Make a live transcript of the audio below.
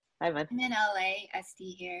Hi, man. I'm in LA,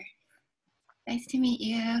 SD here. Nice to meet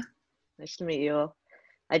you. Nice to meet you all.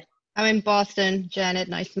 I'm in Boston. Janet,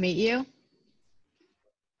 nice to meet you.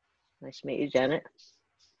 Nice to meet you, Janet.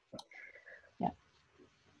 Yeah.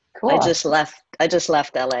 Cool. I just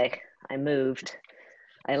left LA. I moved.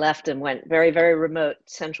 I left and went very, very remote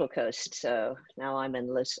Central Coast. So now I'm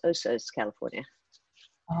in Los Osos, California.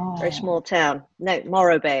 Oh. Very small town. No,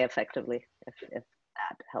 Morro Bay, effectively, if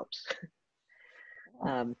that helps.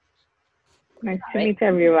 Nice to meet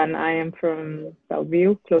everyone. I am from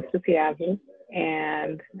Bellevue, close to Seattle,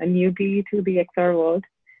 and a newbie to the XR world.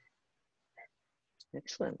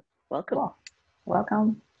 Excellent. Welcome. Cool.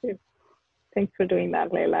 Welcome. Thanks for doing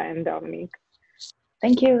that, Leila and Dominique.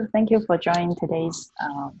 Thank you. Thank you for joining today's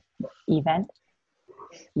event.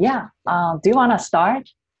 Yeah. Do you want to start,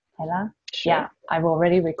 Leila? Sure. Yeah, I've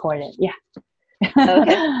already recorded. Yeah.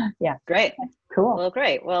 Okay. Yeah. Great. Cool. Well,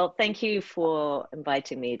 great. Well, thank you for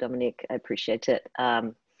inviting me, Dominique. I appreciate it.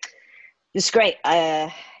 It's great.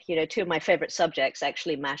 Two of my favorite subjects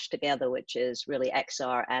actually mashed together, which is really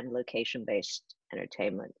XR and location-based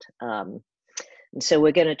entertainment. And so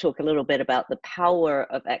we're going to talk a little bit about the power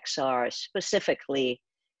of XR, specifically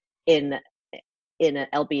in an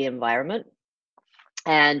LB environment.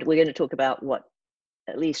 And we're going to talk about what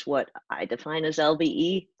I define as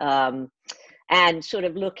LBE, and sort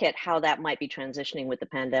of look at how that might be transitioning with the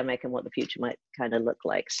pandemic and what the future might kind of look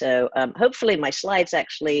like. So hopefully my slides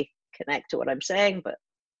actually connect to what I'm saying, but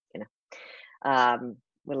I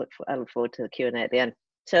look forward to the Q&A at the end.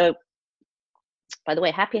 So, by the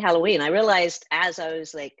way, happy Halloween. I realized as I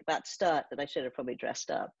was about to start that I should have probably dressed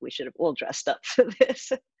up. We should have all dressed up for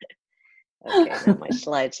this. Okay, now my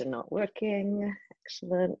slides are not working.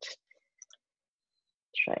 Excellent.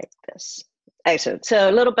 Try this. Excellent. So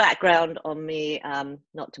a little background on me,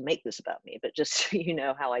 not to make this about me, but just so you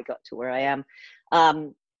know how I got to where I am.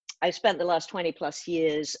 I spent the last 20 plus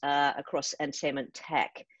years across entertainment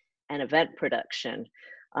tech and event production,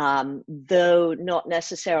 though not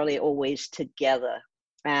necessarily always together.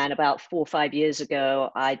 And about 4 or 5 years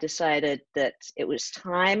ago, I decided that it was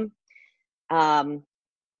time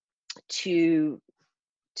to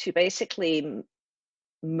basically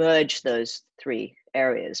merge those three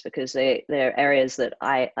areas, because they're areas that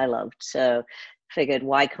I loved. So figured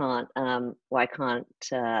why can't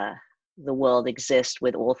the world exist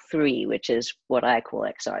with all three, which is what I call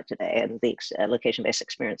XR today, and the location-based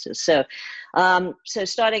experiences. So so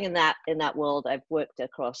starting in that world, I've worked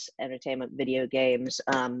across entertainment, video games,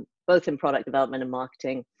 both in product development and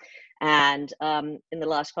marketing. And in the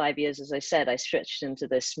last 5 years, as I said, I switched into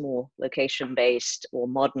this more location-based or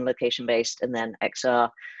modern location-based, and then XR,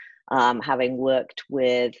 having worked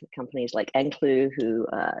with companies like Enclu, who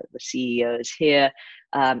the CEO is here,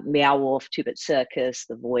 Meow Wolf, 2-Bit Circus,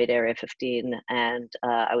 The Void, Area 15, and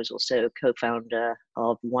I was also co-founder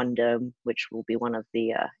of One Dome, which will be one of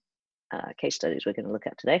the case studies we're going to look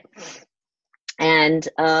at today.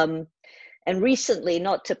 And recently,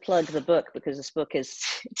 not to plug the book, because this book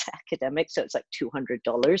it's academic, so it's like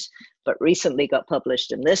 $200, but recently got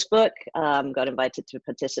published in this book, got invited to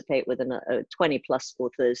participate with 20 plus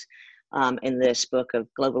authors in this book of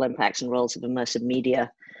global impacts and roles of immersive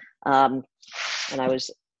media. And I was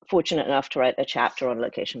fortunate enough to write a chapter on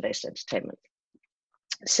location-based entertainment.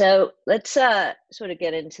 So let's sort of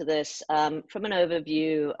get into this from an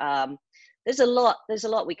overview. There's a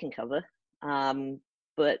lot we can cover.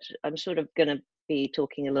 But I'm sort of going to be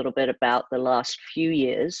talking a little bit about the last few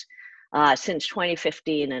years, since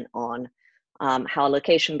 2015 and on, how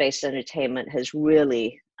location-based entertainment has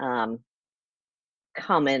really come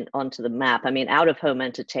onto the map. I mean, out-of-home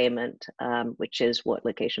entertainment, which is what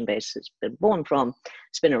location-based has been born from,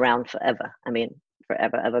 it's been around forever. I mean,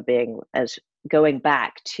 forever being as going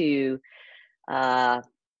back to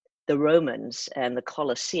the Romans and the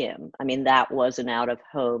Colosseum. I mean, that was an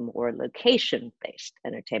out-of-home or location-based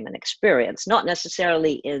entertainment experience, not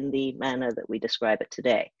necessarily in the manner that we describe it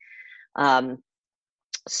today.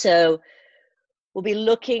 So we'll be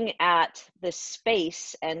looking at the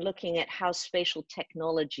space and looking at how spatial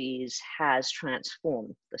technologies has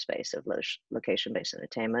transformed the space of location-based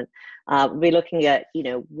entertainment. We'll be looking at,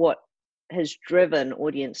 what has driven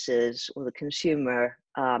audiences or the consumer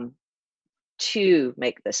to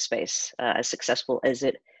make this space as successful as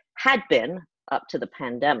it had been up to the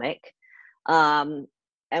pandemic. And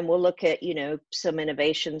we'll look at, some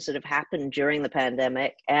innovations that have happened during the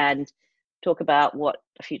pandemic and talk about what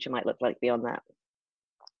the future might look like beyond that.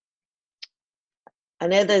 I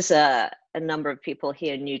know there's a number of people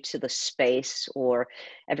here new to the space, or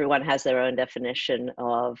everyone has their own definition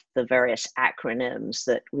of the various acronyms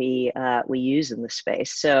that we use in the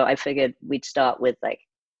space. So I figured we'd start with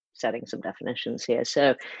setting some definitions here.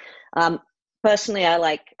 So personally, I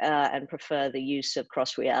like and prefer the use of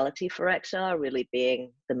cross reality for XR, really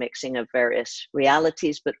being the mixing of various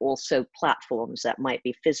realities, but also platforms that might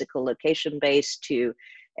be physical location based to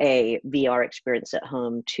a VR experience at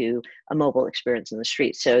home to a mobile experience in the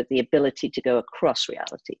street. So the ability to go across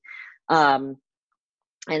reality.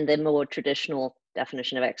 And the more traditional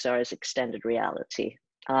definition of XR is extended reality.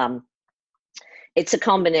 It's a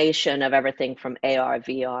combination of everything from AR,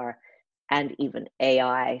 VR, and even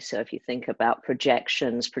AI. So if you think about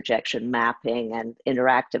projections, projection mapping, and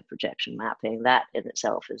interactive projection mapping, that in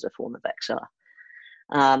itself is a form of XR.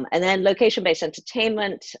 And then location-based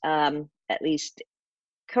entertainment, at least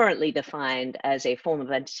currently defined as a form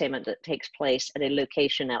of entertainment that takes place at a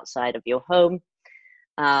location outside of your home.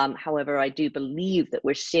 However, I do believe that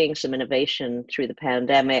we're seeing some innovation through the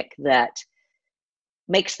pandemic that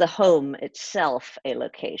makes the home itself a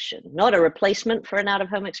location, not a replacement for an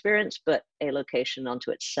out-of-home experience, but a location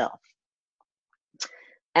unto itself.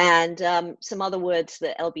 And some other words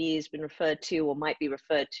that LBE has been referred to or might be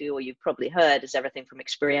referred to, or you've probably heard, is everything from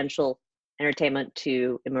experiential entertainment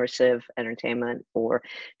to immersive entertainment or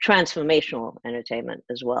transformational entertainment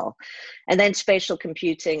as well. And then spatial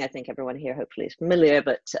computing, I think everyone here hopefully is familiar,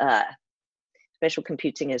 but spatial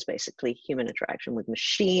computing is basically human interaction with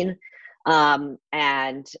machine,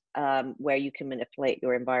 and where you can manipulate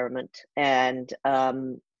your environment. And,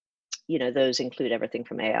 you know, those include everything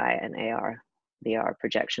from AI and AR, VR,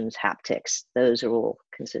 projections, haptics. Those are all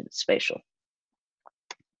considered spatial.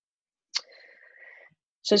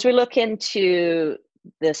 So as we look into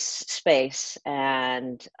this space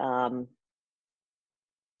and,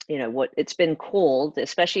 you know, what it's been called,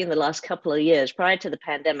 especially in the last couple of years prior to the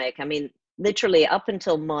pandemic, I mean, literally up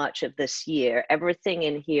until March of this year, everything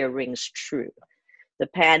in here rings true. The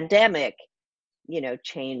pandemic, you know,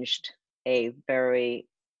 changed a very,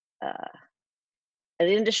 an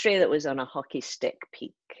industry that was on a hockey stick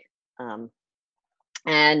peak,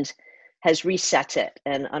 and has reset it.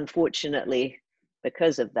 And unfortunately,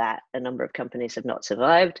 because of that, a number of companies have not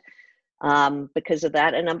survived. Because of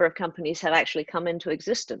that, a number of companies have actually come into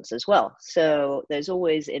existence as well. So there's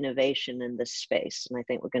always innovation in this space. And I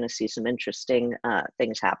think we're going to see some interesting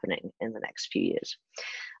things happening in the next few years.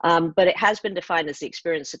 But it has been defined as the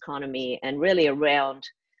experience economy, and really around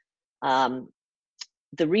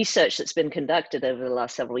the research that's been conducted over the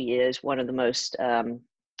last several years. One of the most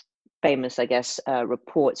famous, I guess,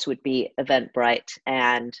 reports would be Eventbrite.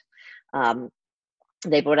 And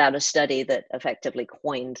they brought out a study that effectively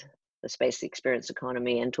coined the space experience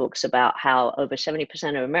economy and talks about how over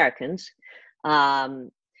 70% of Americans,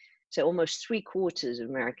 so almost 3/4 of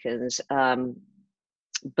Americans,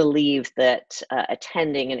 believe that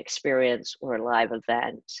attending an experience or a live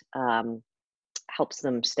event helps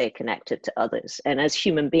them stay connected to others. And as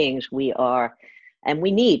human beings, we are, and we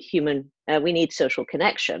need we need social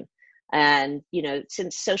connection. And, you know,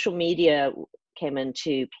 since social media came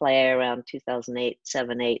into play around 2008,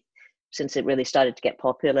 7, 8, since it really started to get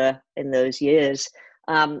popular in those years,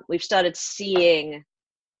 we've started seeing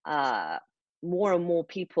more and more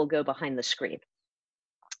people go behind the screen.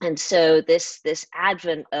 And so this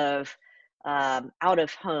advent of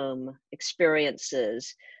out-of-home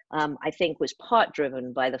experiences, I think, was part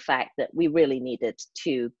driven by the fact that we really needed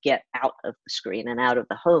to get out of the screen and out of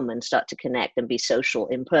the home and start to connect and be social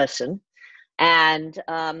in person. And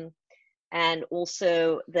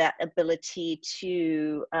also that ability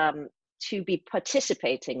to be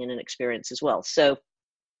participating in an experience as well. So,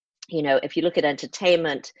 you know, if you look at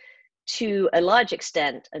entertainment, to a large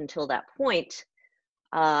extent until that point,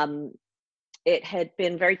 it had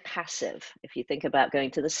been very passive. If you think about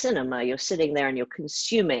going to the cinema, you're sitting there and you're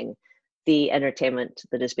consuming the entertainment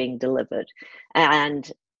that is being delivered. And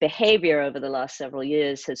behavior over the last several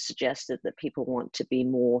years has suggested that people want to be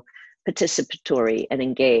more participatory and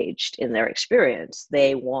engaged in their experience.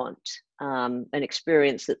 They want an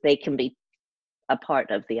experience that they can be a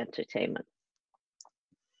part of the entertainment.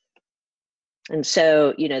 And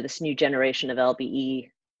so, you know, this new generation of LBE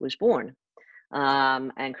was born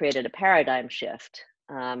and created a paradigm shift,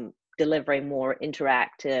 delivering more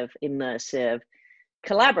interactive, immersive,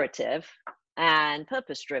 collaborative, and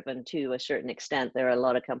purpose-driven to a certain extent. There are a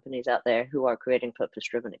lot of companies out there who are creating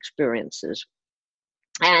purpose-driven experiences.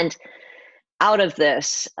 And out of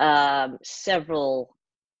this, several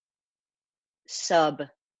sub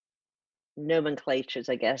nomenclatures,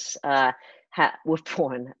 I guess, were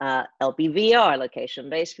born. LBVR,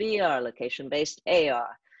 location-based VR, location-based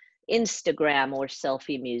AR, Instagram or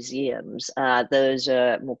selfie museums. Those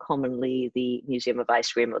are more commonly the Museum of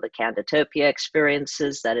Ice Cream or the Canditopia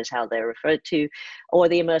experiences, that is how they're referred to, or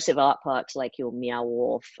the immersive art parks like your Meow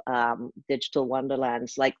Wolf, digital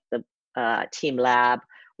wonderlands like the Team Lab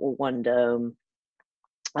or One Dome.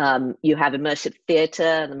 You have immersive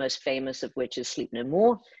theater, the most famous of which is Sleep No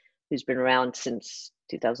More, who's been around since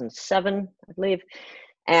 2007, I believe,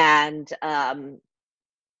 and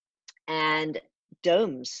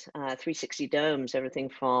domes, 360 domes, everything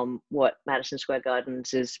from what Madison Square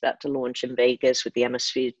Gardens is about to launch in Vegas with the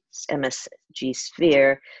MSG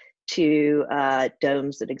Sphere to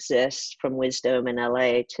domes that exist from Wisdom in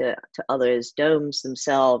LA to others. Domes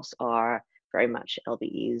themselves are very much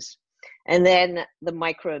LBEs. And then the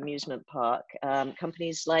micro amusement park,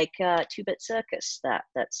 companies like Two Bit Circus,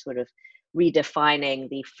 that's sort of redefining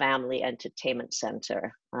the family entertainment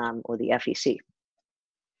center, or the FEC.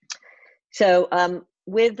 So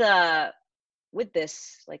with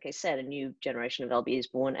this, like I said, a new generation of LB is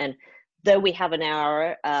born. And though we have an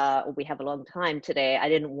hour, or we have a long time today, I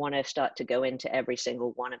didn't want to start to go into every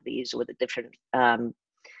single one of these or the different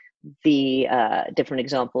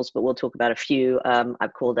examples, but we'll talk about a few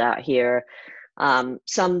I've called out here.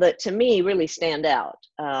 Some that to me really stand out,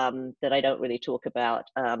 that I don't really talk about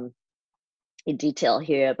in detail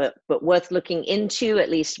here, but worth looking into, at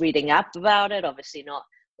least reading up about it. Obviously not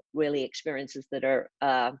really experiences that are,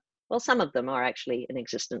 well, some of them are actually in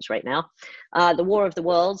existence right now. The War of the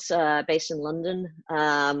Worlds, based in London,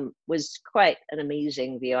 was quite an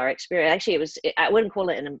amazing VR experience. Actually, I wouldn't call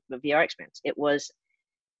it a VR experience. It was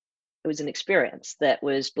an experience that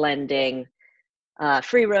was blending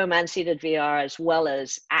free roam and seated VR as well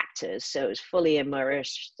as actors. So it was fully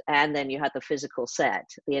immersed, and then you had the physical set,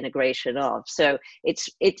 the integration of. So it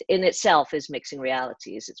in itself is mixing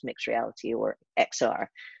realities. It's mixed reality or XR.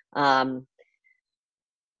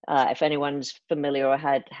 If anyone's familiar or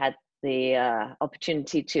had the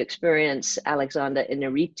opportunity to experience Alexander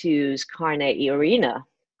Inarritu's Carne y Arena,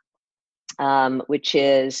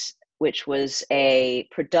 which was a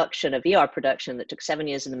VR production that took 7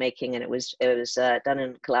 years in the making, and it was done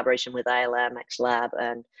in collaboration with ILM, XLab,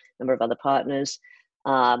 and a number of other partners.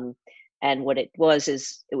 And what it was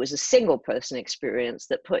a single person experience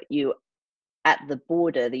that put you at the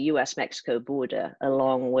border, the US-Mexico border,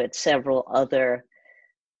 along with several other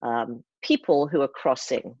people who are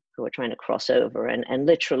trying to cross over, and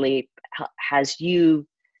literally has you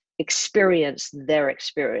experience their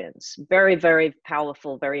experience. Very, very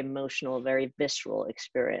powerful, very emotional, very visceral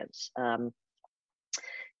experience.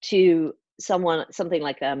 To something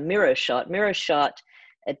like a Mirror Shot. Mirror Shot,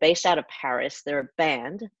 based out of Paris, they're a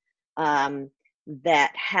band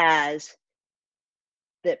that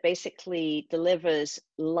basically delivers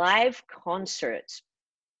live concerts,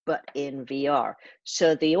 but in VR.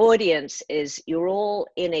 So the audience you're all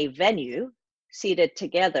in a venue, seated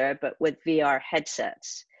together, but with VR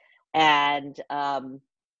headsets. And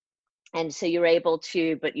so you're able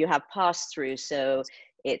to, but you have pass through. So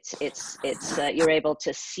it's you're able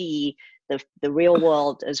to see the real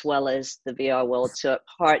world as well as the VR world. So at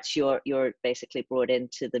parts you're basically brought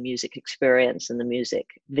into the music experience and the music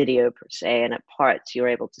video per se, and at parts you're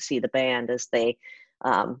able to see the band as they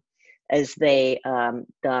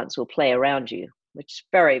dance or play around you, which is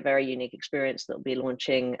very, very unique experience that will be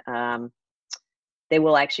launching. They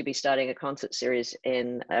will actually be starting a concert series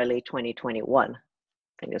in early 2021,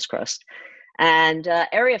 fingers crossed. And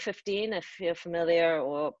Area 15, if you're familiar,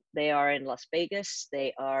 or they are in Las Vegas,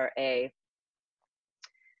 they are an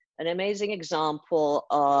amazing example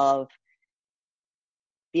of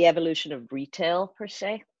the evolution of retail per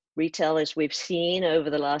se. Retail, as we've seen over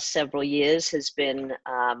the last several years, has been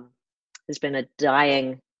a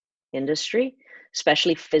dying industry,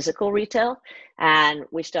 especially physical retail. And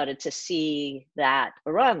we started to see that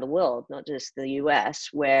around the world, not just the US,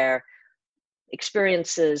 where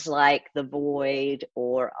experiences like the Void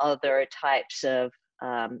or other types of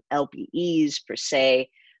LBEs per se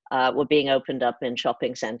were being opened up in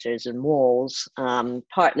shopping centers and malls,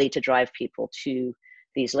 partly to drive people to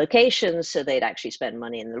these locations so they'd actually spend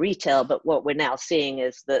money in the retail. But what we're now seeing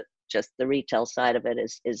is that just the retail side of it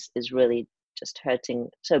is really just hurting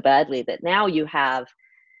so badly that now you have,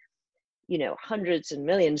 hundreds and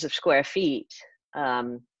millions of square feet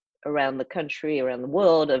around the country, around the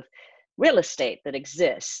world, of real estate that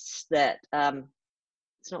exists that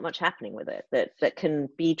it's not much happening with it, that can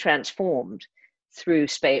be transformed through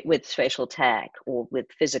with spatial tech or with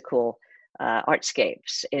physical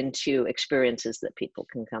artscapes into experiences that people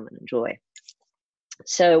can come and enjoy.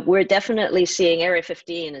 So we're definitely seeing Area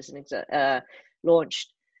 15 as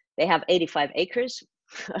launched. They have 85 acres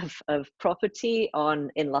of property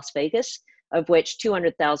in Las Vegas, of which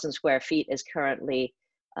 200,000 square feet is currently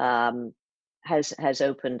has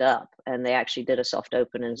opened up, and they actually did a soft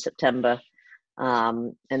open in September.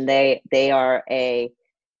 And they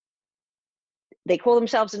call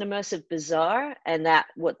themselves an immersive bazaar, and that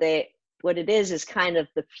what it is kind of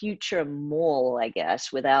the future mall, I guess,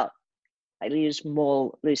 I use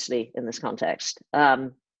mall loosely in this context,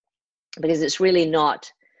 because it's really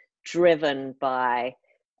not driven by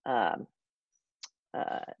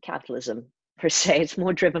capitalism per se. It's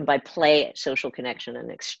more driven by play, social connection,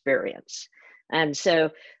 and experience. And so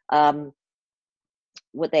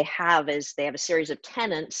what they have is they have a series of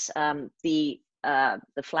tenants, the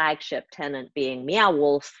flagship tenant being Meow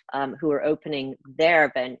Wolf, who are opening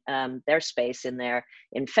their space in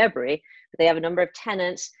February. But they have a number of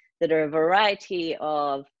tenants that are a variety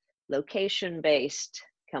of location-based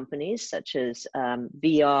companies, such as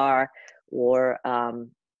VR, or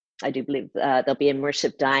I do believe there'll be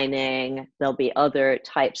immersive dining, there'll be other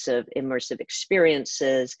types of immersive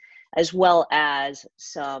experiences, as well as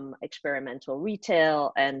some experimental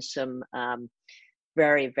retail and some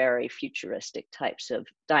very, very futuristic types of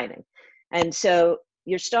dining. And so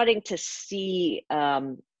you're starting to see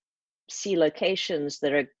locations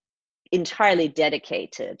that are entirely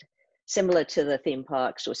dedicated, similar to the theme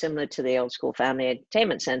parks or similar to the old school family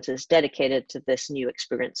entertainment centers, dedicated to this new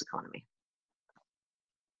experience economy.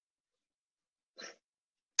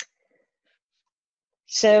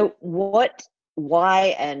 So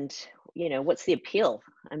why, and what's the appeal?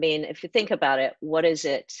 I mean, if you think about it, what is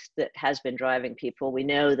it that has been driving people? We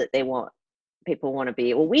know that people want to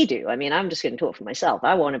be, well, we do. I mean, I'm just going to talk for myself.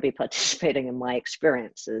 I want to be participating in my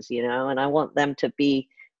experiences, and I want them to be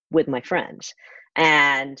with my friends.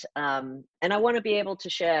 And I want to be able to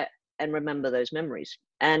share and remember those memories.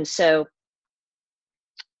 And so,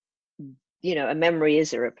 a memory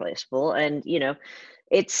is irreplaceable. And,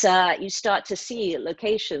 it's you start to see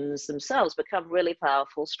locations themselves become really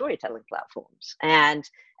powerful storytelling platforms. And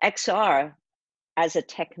XR as a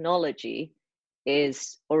technology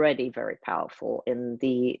is already very powerful in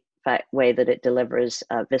the way that it delivers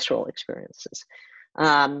visceral experiences.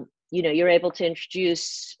 You're able to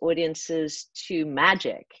introduce audiences to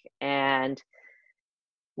magic, and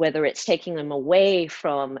whether it's taking them away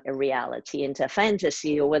from a reality into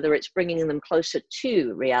fantasy, or whether it's bringing them closer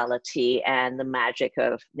to reality and the magic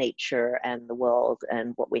of nature and the world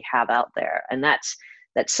and what we have out there. And that's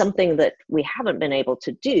something that we haven't been able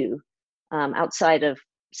to do outside of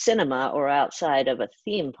cinema or outside of a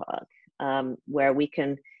theme park, where we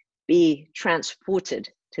can be transported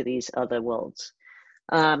to these other worlds.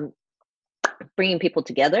 Bringing people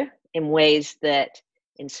together in ways that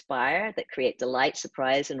inspire, that create delight,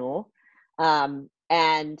 surprise, and awe.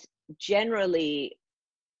 And generally,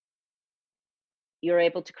 you're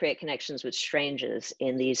able to create connections with strangers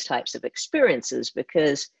in these types of experiences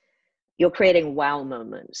because you're creating wow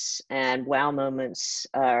moments. And wow moments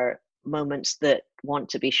are moments that want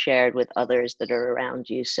to be shared with others that are around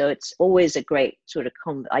you. So it's always a great sort of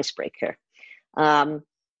icebreaker. And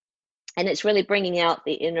it's really bringing out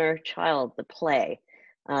the inner child, the play.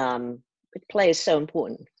 Play is so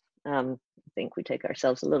important. I think we take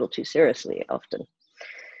ourselves a little too seriously often.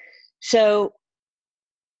 So,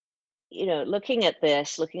 looking at the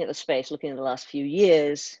space, looking at the last few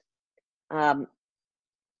years,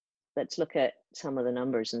 let's look at some of the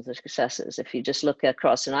numbers and the successes. If you just look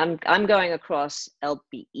across, and I'm going across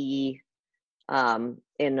LBE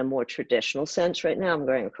in a more traditional sense right now. I'm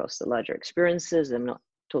going across the larger experiences. I'm not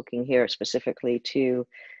talking here specifically to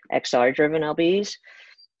XR-driven LBEs.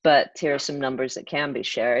 But here are some numbers that can be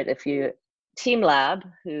shared. TeamLab,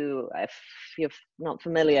 who, if you're not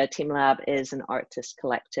familiar, TeamLab is an artist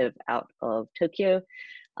collective out of Tokyo,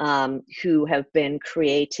 who have been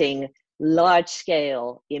creating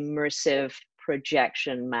large-scale immersive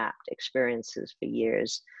projection mapped experiences for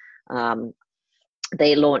years.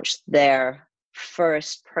 They launched their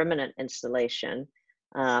first permanent installation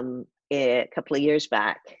a couple of years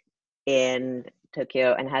back in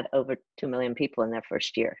Tokyo and had over 2 million people in their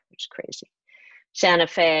first year, which is crazy. Santa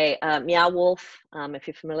Fe, Meow Wolf, if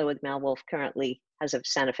you're familiar with Meow Wolf, currently has a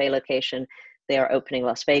Santa Fe location. They are opening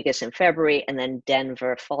Las Vegas in February and then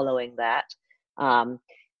Denver following that.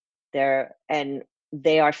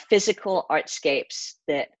 They are physical artscapes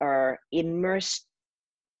that are immersed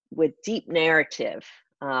with deep narrative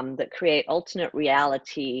that create alternate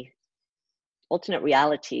realities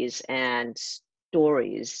and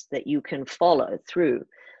stories that you can follow through.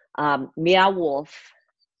 Meow Wolf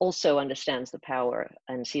also understands the power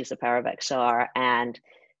and sees the power of XR and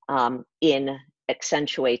in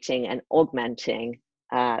accentuating and augmenting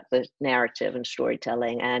the narrative and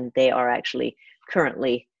storytelling, and they are actually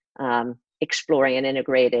currently exploring and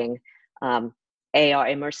integrating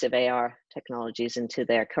immersive AR technologies into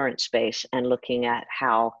their current space and looking at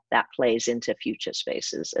how that plays into future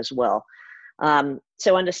spaces as well.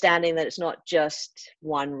 So understanding that it's not just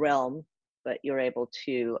one realm, but you're able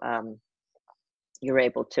to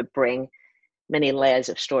bring many layers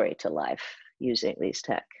of story to life using these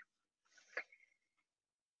tech.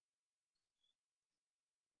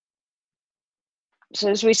 So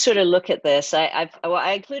as we sort of look at this, I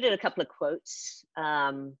included a couple of quotes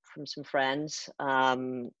from some friends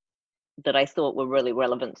that I thought were really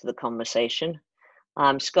relevant to the conversation.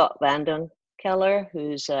 Scott Vanden Keller,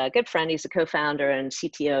 who's a good friend, he's the co-founder and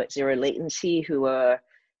CTO at Zero Latency, who are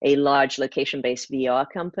a large location-based VR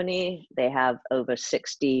company. They have over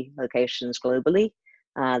 60 locations globally.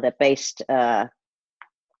 They're based, they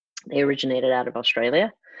originated out of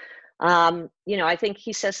Australia. I think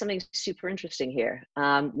he says something super interesting here.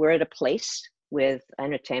 We're at a place with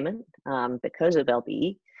entertainment because of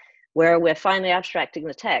LBE, where we're finally abstracting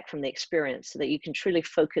the tech from the experience so that you can truly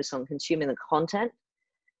focus on consuming the content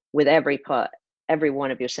with every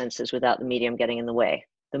one of your senses without the medium getting in the way.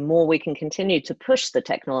 The more we can continue to push the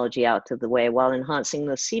technology out of the way while enhancing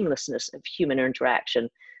the seamlessness of human interaction,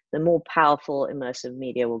 the more powerful immersive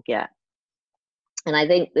media will get. And I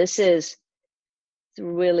think this is a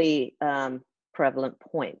really prevalent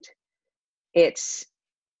point. It's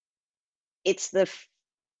the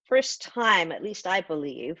first time, at least I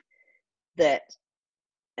believe, that,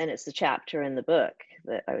 and it's the chapter in the book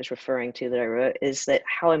that I was referring to that I wrote, is that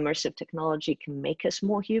how immersive technology can make us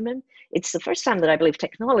more human. It's the first time that I believe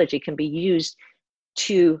technology can be used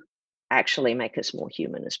to actually make us more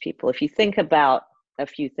human as people. If you think about a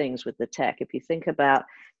few things with the tech, if you think about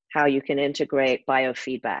how you can integrate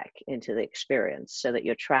biofeedback into the experience so that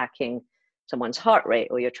you're tracking someone's heart rate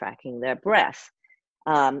or you're tracking their breath,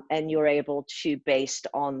 and you're able to, based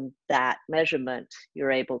on that measurement, you're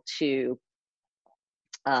able to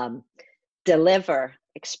deliver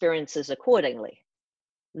experiences accordingly.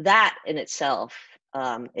 That in itself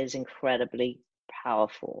is incredibly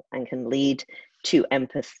powerful and can lead to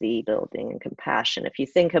empathy building and compassion. If you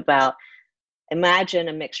think about, imagine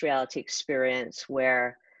a mixed reality experience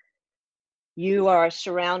where you are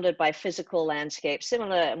surrounded by physical landscapes,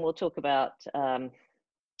 similar, and we'll talk about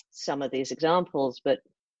some of these examples, but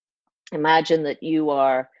imagine that you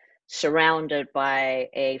are surrounded by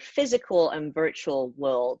a physical and virtual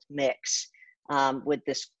world mix with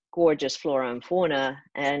this gorgeous flora and fauna,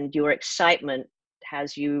 and your excitement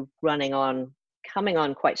has you coming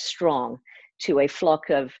on quite strong to a flock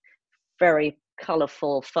of very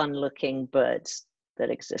colorful, fun-looking birds that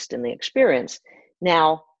exist in the experience.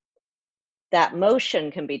 Now, that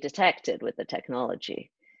motion can be detected with the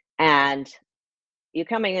technology, and you're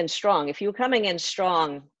coming in strong. If you're coming in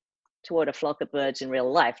strong toward a flock of birds in real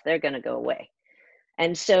life, they're going to go away.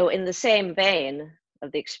 And so in the same vein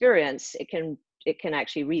of the experience, it can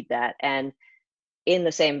actually read that. And in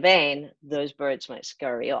the same vein, those birds might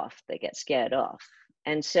scurry off. They get scared off.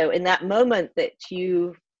 And so in that moment that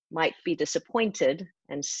you might be disappointed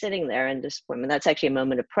and sitting there in disappointment, that's actually a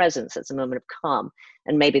moment of presence. That's a moment of calm.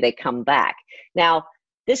 And maybe they come back. Now,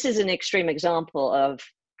 this is an extreme example of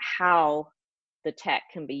how the tech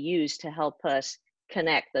can be used to help us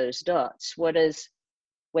connect those dots. Was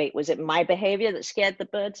it my behavior that scared the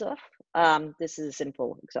birds off? This is a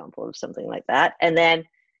simple example of something like that. And then,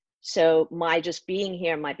 so my just being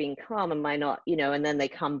here, my being calm, and my not, and then they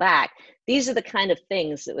come back. These are the kind of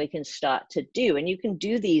things that we can start to do. And you can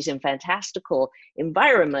do these in fantastical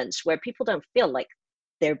environments where people don't feel like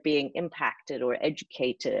they're being impacted or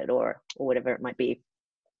educated or whatever it might be.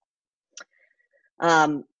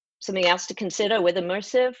 Something else to consider with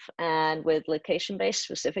immersive and with location-based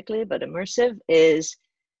specifically, but immersive is,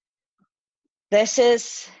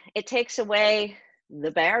 it takes away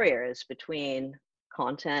the barriers between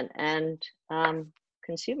content and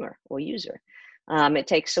consumer or user. It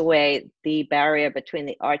takes away the barrier between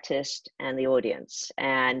the artist and the audience,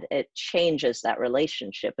 and it changes that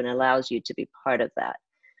relationship and allows you to be part of that.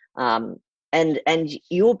 And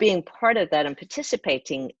you're being part of that and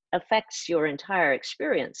participating affects your entire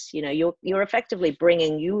experience. You're effectively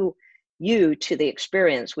bringing you to the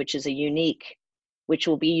experience, which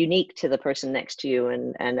will be unique to the person next to you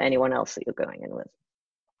and anyone else that you're going in with.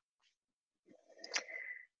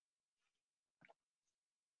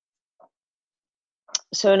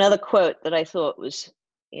 So another quote that I thought was,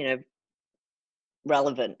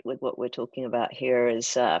 relevant with what we're talking about here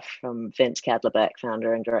is from Vince Kadlebeck,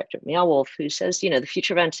 founder and director at Meowwolf, who says, the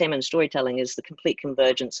future of entertainment and storytelling is the complete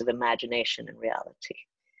convergence of imagination and reality.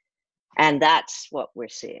 And that's what we're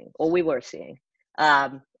seeing, or we were seeing,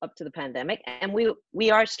 up to the pandemic. And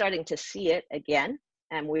we are starting to see it again,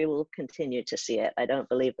 and we will continue to see it. I don't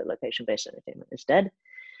believe that location-based entertainment is dead.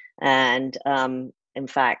 And in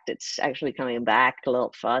fact, it's actually coming back a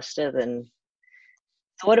lot faster than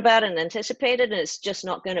thought about and anticipated. And it's just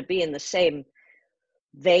not going to be in the same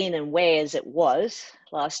vein and way as it was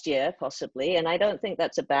last year, possibly. And I don't think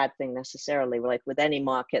that's a bad thing necessarily. Like with any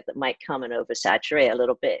market that might come and oversaturate a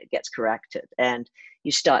little bit, it gets corrected, and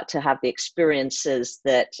you start to have the experiences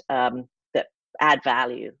that that add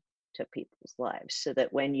value to people's lives. So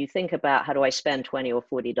that when you think about how do I spend $20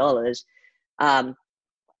 or $40,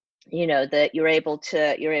 you know, that you're able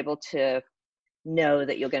to know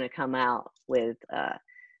that you're going to come out with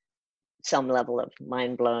some level of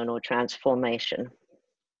mind blown or transformation.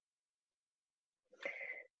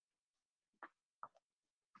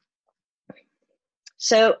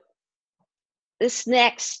 So this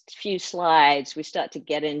next few slides, we start to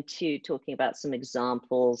get into talking about some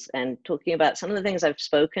examples and talking about some of the things I've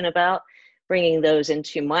spoken about, bringing those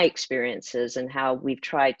into my experiences and how we've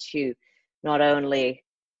tried to not only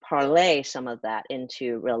parlay some of that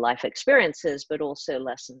into real life experiences, but also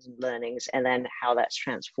lessons and learnings, and then how that's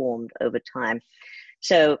transformed over time.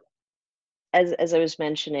 So as I was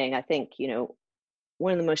mentioning, I think, you know,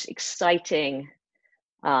 one of the most exciting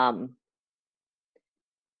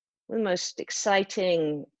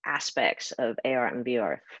aspects of AR and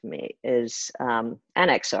VR for me is, and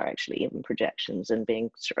XR actually, even projections and being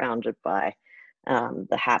surrounded by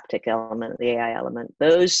the haptic element, the AI element.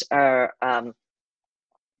 Those are,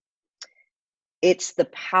 it's the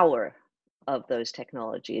power of those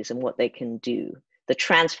technologies and what they can do, the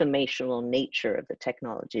transformational nature of the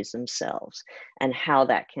technologies themselves, and how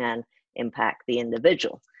that can impact the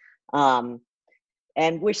individual.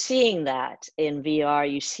 And we're seeing that in VR.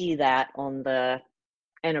 You see that on the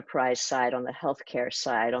enterprise side, on the healthcare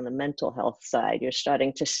side, on the mental health side. You're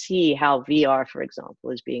starting to see how VR, for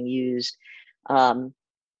example, is being used for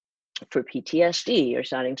PTSD. You're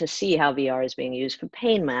starting to see how VR is being used for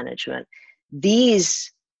pain management.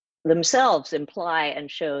 These themselves imply and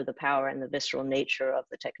show the power and the visceral nature of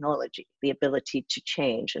the technology, the ability to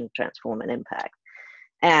change and transform and impact.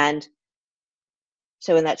 And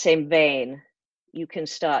so in that same vein, you can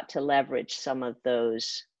start to leverage some of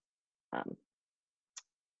those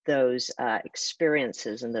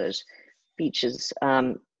experiences and those features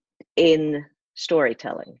in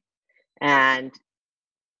storytelling. And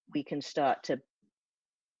we can start to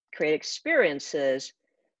create experiences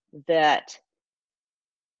that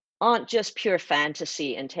aren't just pure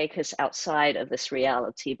fantasy and take us outside of this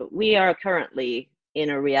reality, but we are currently in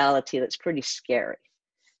a reality that's pretty scary.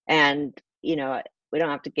 And, you know, we don't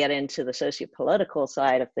have to get into the socio-political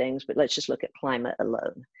side of things, but let's just look at climate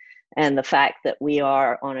alone. And the fact that we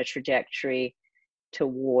are on a trajectory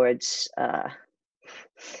towards,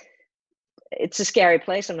 it's a scary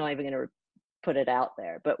place. I'm not even going to put it out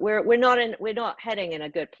there, but we're not heading in a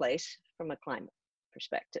good place from a climate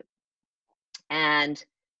perspective. And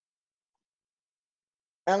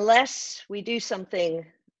unless we do something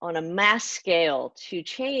on a mass scale to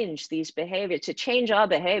change these behaviors, to change our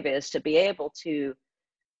behaviors, to be able to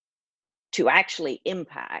actually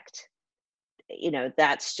impact, you know,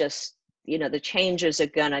 that's just, you know, the changes are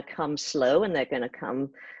going to come slow, and they're going to come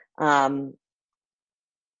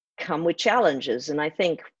with challenges. And I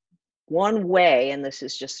think one way, and this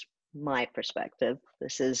is just my perspective,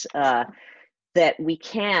 this is that we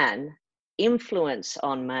can influence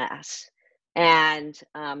en masse and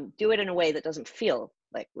do it in a way that doesn't feel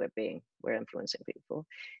like we're influencing people,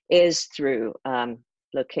 is through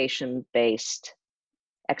location-based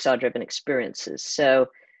XR-driven experiences. So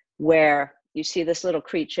where you see this little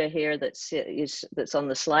creature here that's on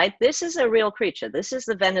the slide, this is a real creature. This is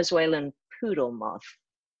the Venezuelan poodle moth.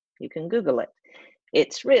 You can Google it.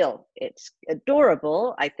 It's real. It's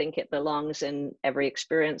adorable. I think it belongs in every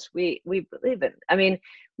experience we believe in. I mean,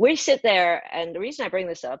 we sit there, and the reason I bring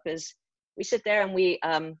this up is we sit there and we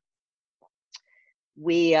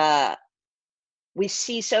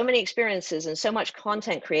see so many experiences and so much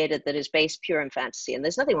content created that is based pure in fantasy, and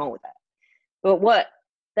there's nothing wrong with that. But what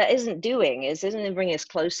that isn't bringing us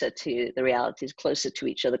closer to the realities, closer to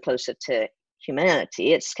each other, closer to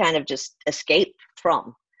humanity. It's kind of just escape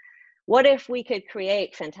from. What if we could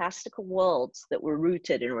create fantastical worlds that were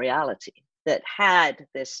rooted in reality, that had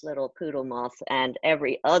this little poodle moth and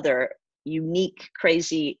every other unique,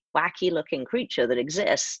 crazy, wacky looking creature that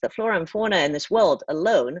exists, the flora and fauna in this world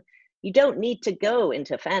alone? You don't need to go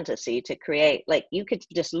into fantasy to create, like, you could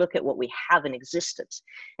just look at what we have in existence.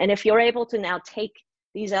 And if you're able to now take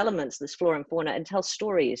these elements, this flora and fauna, and tell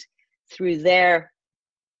stories through their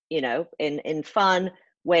in fun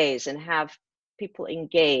ways, and have people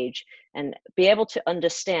engage and be able to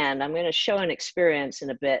understand. I'm going to show an experience in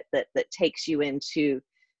a bit that takes you into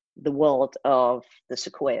the world of the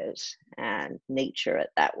sequoias and nature at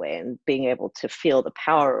that way, and being able to feel the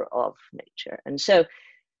power of nature. And so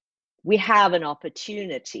we have an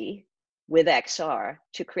opportunity with XR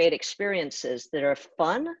to create experiences that are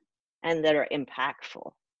fun and that are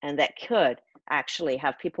impactful, and that could actually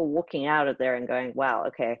have people walking out of there and going, wow,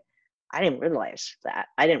 okay, I didn't realize that.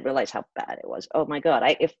 I didn't realize how bad it was. Oh my God,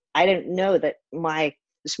 if I didn't know that the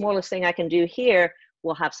smallest thing I can do here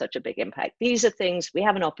will have such a big impact. These are things, we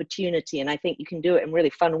have an opportunity, and I think you can do it in really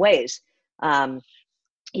fun ways,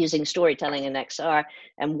 using storytelling in XR.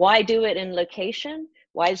 And why do it in location?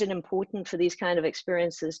 Why is it important for these kind of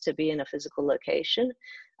experiences to be in a physical location?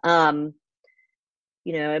 In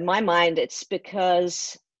my mind, it's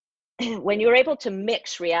because when you're able to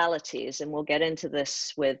mix realities, and we'll get into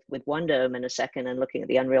this with Wondome in a second and looking at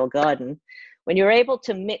the Unreal Garden, when you're able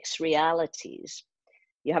to mix realities,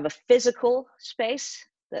 you have a physical space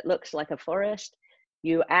that looks like a forest,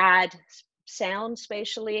 you add sound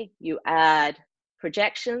spatially, you add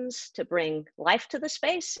projections to bring life to the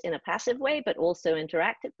space in a passive way, but also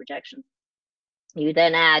interactive projections. You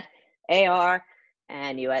then add AR,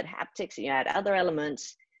 and you add haptics, and you add other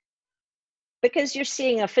elements. Because you're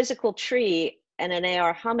seeing a physical tree and an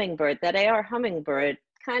AR hummingbird, that AR hummingbird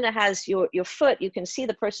kind of has your foot, you can see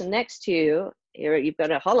the person next to you. You've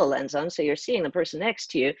got a HoloLens on, so you're seeing the person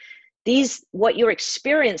next to you. What you're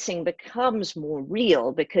experiencing becomes more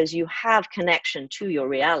real because you have connection to your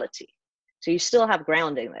reality. So you still have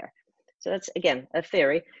grounding there. So that's, again, a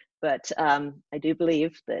theory, but I do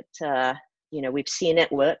believe that, we've seen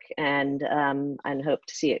it work, and hope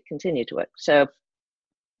to see it continue to work. So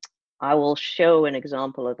I will show an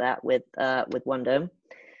example of that with Wondome.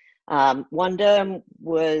 Wondome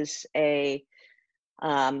was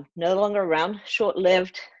no longer around,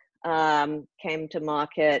 short-lived, came to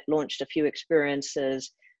market, launched a few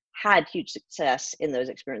experiences, had huge success in those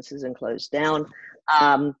experiences, and closed down.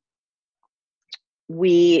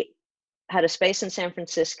 We had a space in San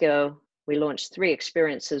Francisco. We launched 3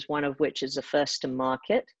 experiences, one of which is the first to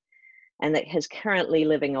market, and that is currently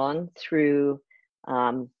living on through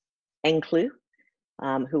Enclu,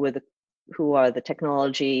 who are the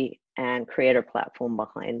technology and creator platform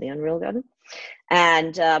behind the Unreal Garden.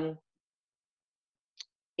 And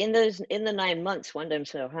in the 9 months, Wondome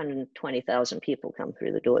saw 120,000 people come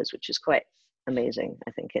through the doors, which is quite amazing,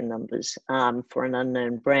 I think, in numbers, for an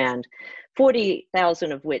unknown brand.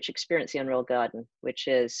 40,000 of which experienced the Unreal Garden, which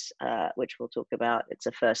we'll talk about. It's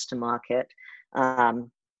a first to market,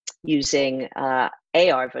 using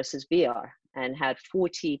AR versus VR, and had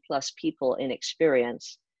 40 plus people in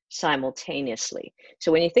experience simultaneously.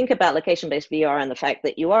 So when you think about location-based VR and the fact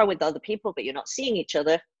that you are with other people, but you're not seeing each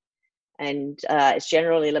other, and it's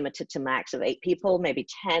generally limited to max of 8 people, maybe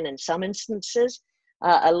 10 in some instances,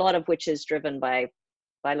 a lot of which is driven by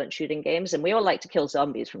violent shooting games. And we all like to kill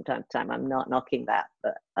zombies from time to time. I'm not knocking that,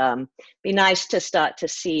 but be nice to start to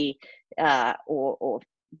see or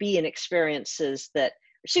be in experiences that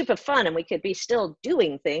are super fun, and we could be still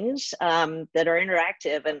doing things that are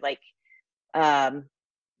interactive and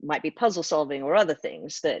might be puzzle solving or other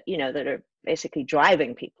things that that are basically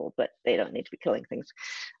driving people, but they don't need to be killing things.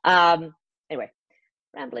 Anyway,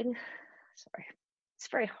 rambling. Sorry. It's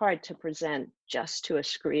very hard to present just to a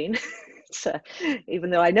screen. So even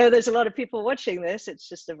though I know there's a lot of people watching this, it's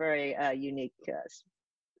just a very unique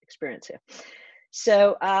experience here.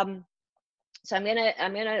 So so I'm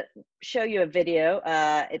gonna show you a video.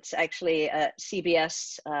 It's actually a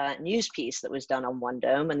CBS news piece that was done on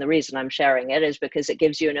Wondome, and the reason I'm sharing it is because it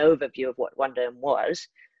gives you an overview of what Wondome was,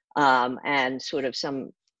 and sort of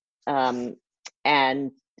some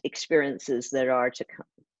and experiences that are to come.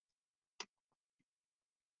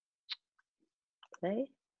 Okay.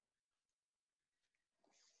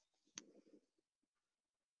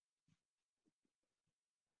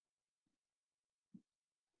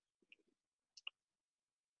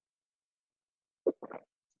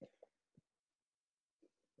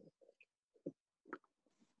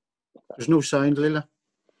 There's no sound, Leila.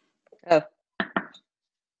 Oh.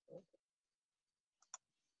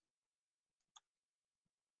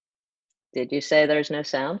 Did you say there's no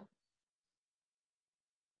sound?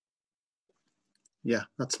 Yeah,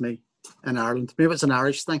 that's me in Ireland. Maybe it's an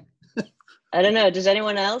Irish thing. I don't know. Does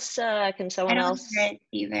anyone else? Can someone else? I don't hear it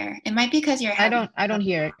either. It might be because you're. I don't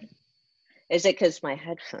hear it. Is it because my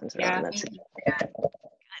headphones are on? That's maybe.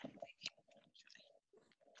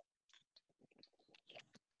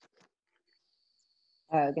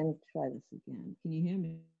 I'm gonna try this again. Can you hear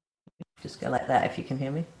me? Just go like that if you can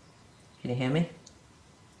hear me. Can you hear me?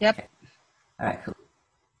 Yep. Okay. All right, cool.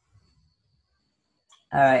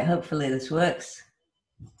 All right, hopefully this works.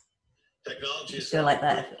 Technology is Go like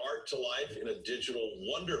that. art to life in a digital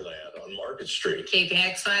wonderland on Market Street.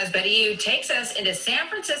 KPX5's Betty Yu takes us into San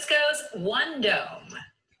Francisco's One Dome.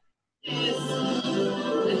 A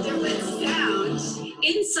different sound.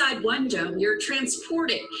 Inside One Dome, you're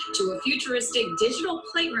transported to a futuristic digital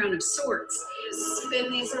playground of sorts.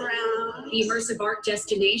 Spin these around. The immersive art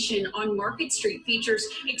destination on Market Street features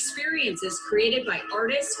experiences created by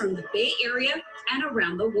artists from the Bay Area and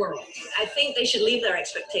around the world. I think they should leave their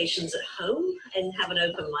expectations at home and have an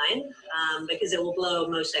open mind, because it will blow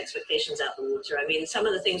most expectations out the water. I mean, some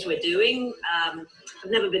of the things we're doing have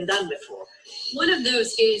never been done before. One of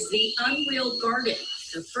those is the Unreal Garden,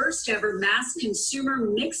 the first ever mass consumer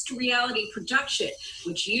mixed reality production,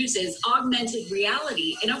 which uses augmented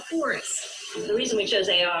reality in a forest. The reason we chose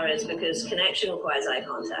AR is because connection requires eye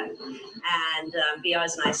contact, and VR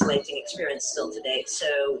is an isolating experience still to date.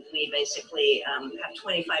 So we basically have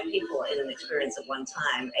 25 people in an experience at one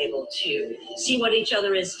time, able to see what each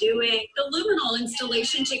other is doing. The Luminol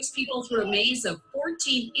installation takes people through a maze of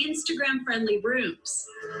 14 Instagram-friendly rooms.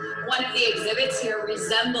 One of the exhibits here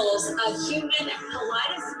resembles a human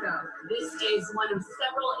kaleidoscope. This is one of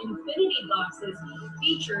several infinity boxes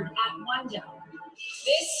featured at One Dome.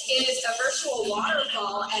 This is a virtual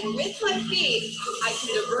waterfall, and with my feet, I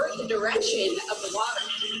can divert the direction of the water.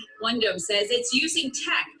 One Dome says it's using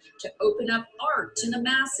tech to open up art to the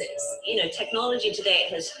masses. You know, technology today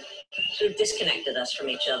has sort of disconnected us from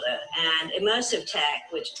each other, and immersive tech,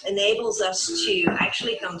 which enables us to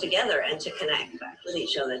actually come together and to connect back with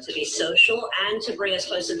each other, to be social, and to bring us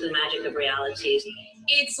closer to the magic of realities.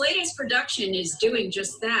 Its latest production is doing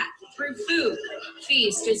just that. Through food,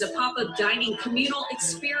 Feast is a pop-up dining communal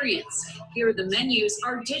experience. Here the menus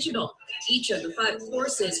are digital. Each of the 5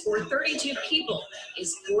 courses for 32 people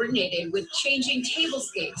is coordinated with changing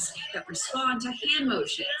tablescapes that respond to hand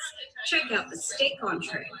motions. Check out the steak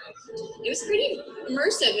entree. It was pretty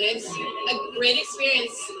immersive, and it's a great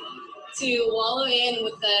experience to wallow in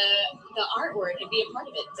with the artwork and be a part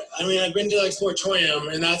of it. I mean, I've been to like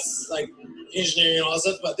Sportorium, and that's like engineering and all that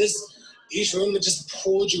stuff, but each room that just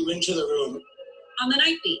pulled you into the room. On the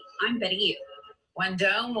Night Beat, I'm Betty Yu. One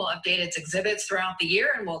Dome will update its exhibits throughout the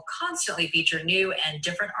year and will constantly feature new and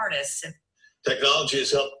different artists. Technology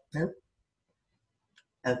has helped.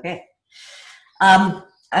 Okay.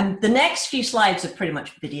 The next few slides are pretty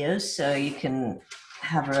much videos, so you can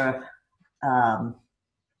have a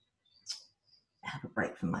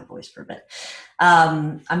break from my voice for a bit.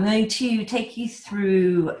 I'm going to take you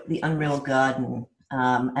through the Unreal Garden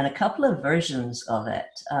and a couple of versions of it,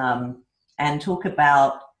 and talk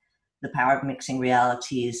about the power of mixing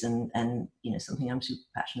realities and you know, something I'm super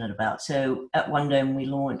passionate about. So at One Dome, we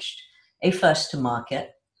launched a first to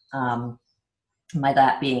market, by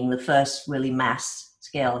that being the first really mass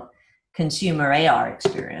scale consumer AR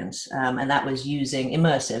experience. And that was using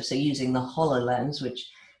immersive, so using the HoloLens, which,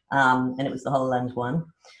 and it was the HoloLens 1,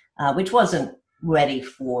 which wasn't ready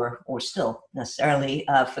for, or still necessarily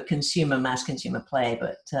for mass consumer play,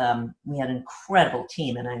 but we had an incredible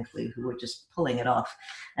team in Anglou who were just pulling it off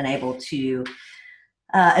and able to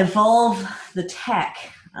evolve the tech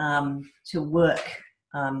to work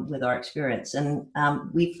with our experience. And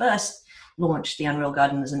we first launched the Unreal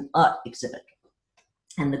Garden as an art exhibit.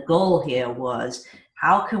 And the goal here was,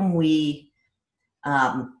 how can we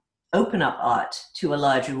open up art to a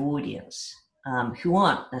larger audience who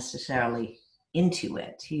aren't necessarily into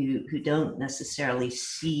it, who don't necessarily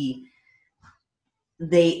see,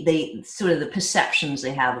 they sort of, the perceptions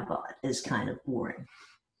they have of art is kind of boring.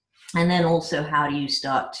 And then also, how do you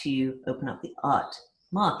start to open up the art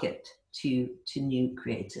market to new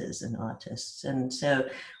creators and artists? And so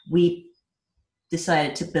we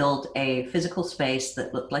decided to build a physical space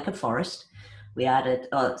that looked like a forest. We added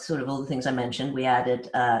sort of all the things I mentioned. We added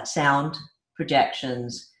sound,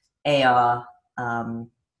 projections, AR,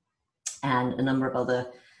 and a number of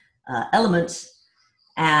other elements,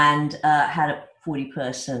 and had a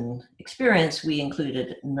 40-person experience. We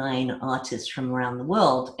included 9 artists from around the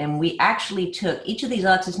world, and we actually took each of these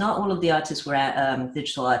artists. Not all of the artists were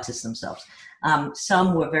digital artists themselves.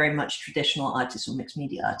 Some were very much traditional artists or mixed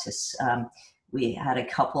media artists. We had a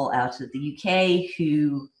couple out of the UK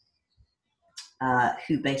who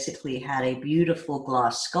basically had a beautiful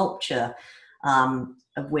glass sculpture,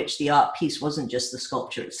 of which the art piece wasn't just the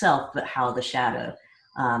sculpture itself, but how the shadow,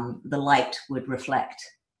 the light would reflect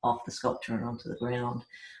off the sculpture and onto the ground.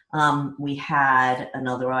 We had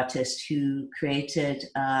another artist who creates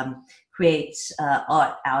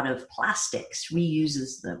art out of plastics,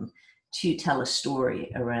 reuses them, to tell a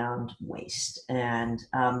story around waste. And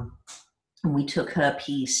we took her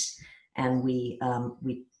piece and we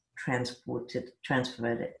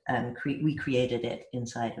transferred it, and we created it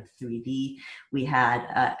inside of 3D. We had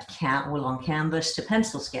all on canvas to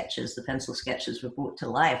pencil sketches. The pencil sketches were brought to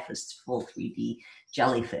life as full 3D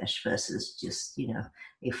jellyfish versus just, you know,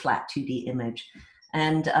 a flat 2D image.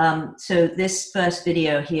 And so this first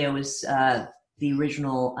video here was the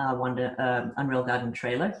original Unreal Garden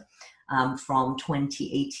trailer from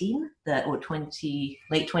 2018,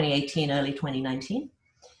 late 2018, early 2019.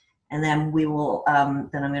 And then we will,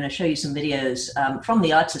 then I'm going to show you some videos from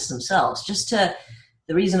the artists themselves.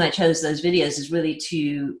 The reason I chose those videos is really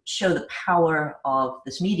to show the power of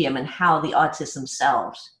this medium and how the artists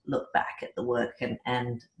themselves look back at the work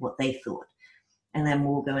and what they thought. And then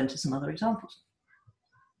we'll go into some other examples.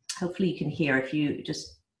 Hopefully you can hear. If you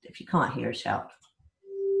can't hear, shout.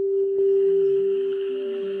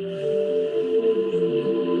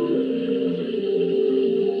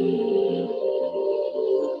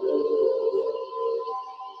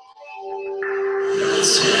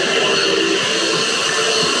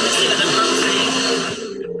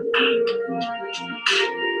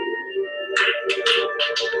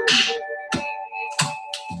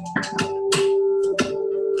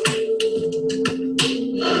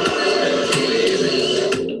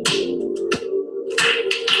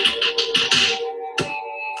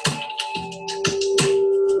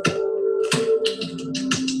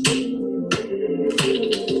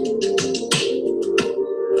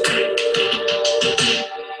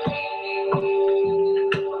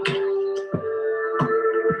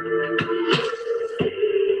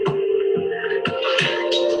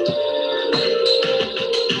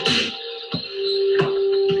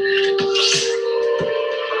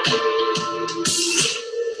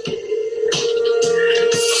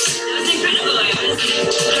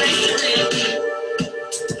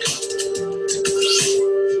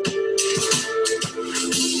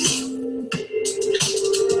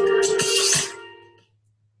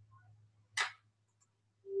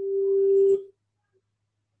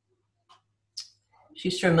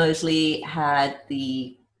 Schuster and Mosley had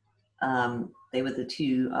they were the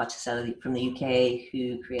two artists from the UK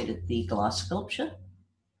who created the glass sculpture.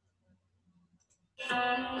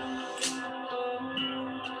 I'm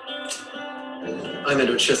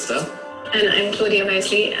Edward Schuster. And I'm Claudia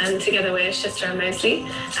Mosley, and together we're Schuster and Mosley,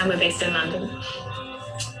 and we're based in London.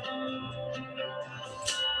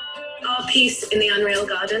 Our piece in the Unreal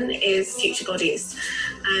Garden is Future Bodies,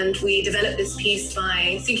 and we developed this piece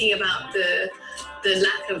by thinking about the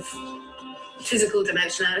lack of physical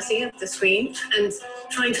dimensionality of the screen and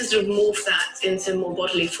trying to sort of morph that into more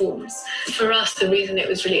bodily forms. For us, the reason it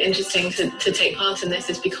was really interesting to take part in this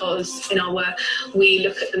is because in our work, we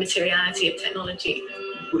look at the materiality of technology.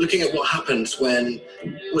 We're looking at what happens when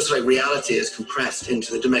almost like reality is compressed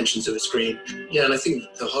into the dimensions of a screen. Yeah, and I think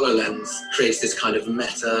the HoloLens creates this kind of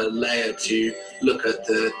meta layer to look at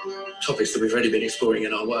the topics that we've already been exploring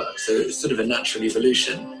in our work. So it's sort of a natural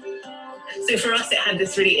evolution. So for us, it had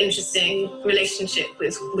this really interesting relationship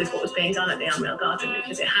with what was being done at the Unreal Garden,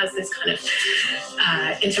 because it has this kind of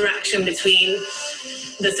interaction between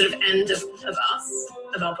the sort of end of us,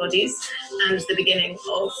 of our bodies, and the beginning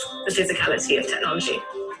of the physicality of technology.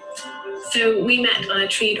 So we met on a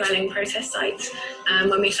tree dwelling protest site.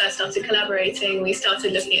 When we first started collaborating, we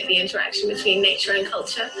started looking at the interaction between nature and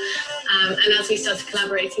culture. And as we started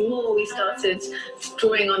collaborating more, we started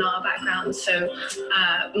drawing on our backgrounds. So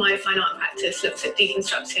my fine art practice looks at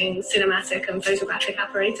deconstructing cinematic and photographic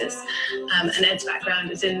apparatus. And Ed's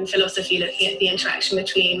background is in philosophy, looking at the interaction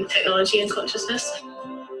between technology and consciousness.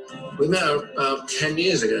 We met about 10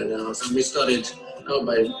 years ago now, and we started out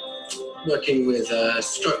by working with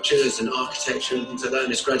structures and architecture and things like that,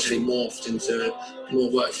 and it's gradually morphed into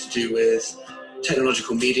more work to do with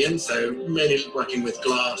technological medium, so mainly working with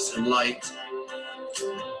glass and light.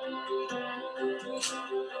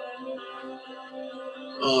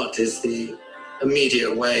 Art is the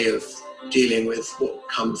immediate way of dealing with what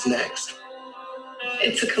comes next.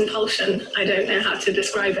 It's a compulsion. I don't know how to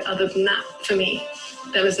describe it other than that for me.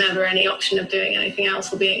 There was never any option of doing anything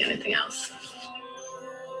else or being anything else.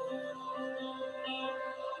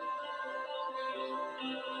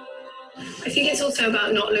 I think it's also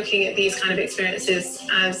about not looking at these kind of experiences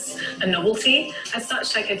as a novelty as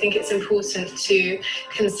such. Like, I think it's important to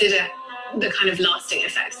consider the kind of lasting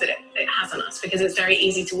effects that it has on us, because it's very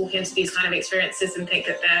easy to walk into these kind of experiences and think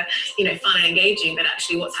that they're, you know, fun and engaging, but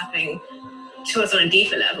actually what's happening to us on a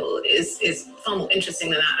deeper level is far more interesting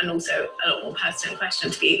than that, and also a lot more personal question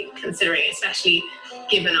to be considering, especially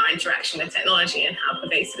given our interaction with technology and how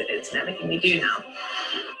pervasive it is in everything we do now.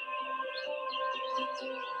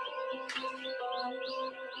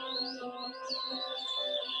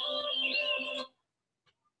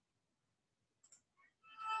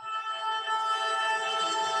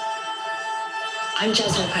 I'm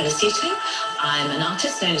Jasmine Pradesito. I'm an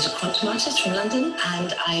artist known as a quantum artist from London,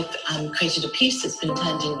 and I've created a piece that's been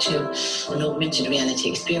turned into an augmented reality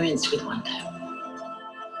experience with Wonder.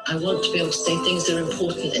 I want to be able to say things that are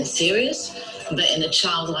important and serious, but in a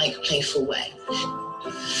childlike, playful way.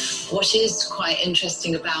 What is quite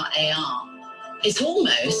interesting about AR, it's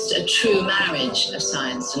almost a true marriage of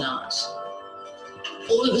science and art.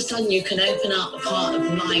 All of a sudden you can open up a part of the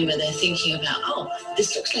mind where they're thinking about, oh,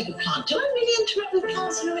 this looks like a plant. Do I really interact with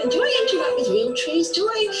plants in a way? Do I interact with real trees? Do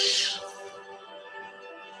I?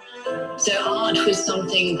 So art was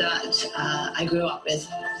something that I grew up with.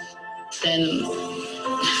 Then,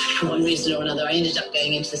 for one reason or another, I ended up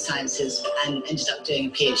going into the sciences and ended up doing a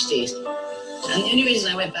PhD. And the only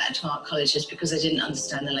reason I went back to art college is because I didn't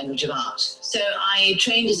understand the language of art. So I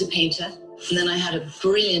trained as a painter, and then I had a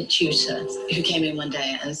brilliant tutor who came in one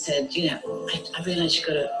day and said, you know, I realized you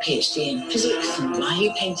got a PhD in physics, and why are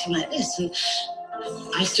you painting like this? And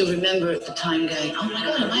I still remember at the time going, oh my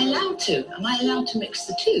God, am I allowed to? Am I allowed to mix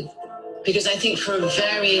the two? Because I think for a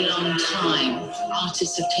very long time,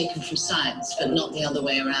 artists have taken from science, but not the other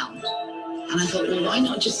way around. And I thought, well, why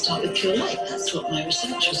not just start with pure light? That's what my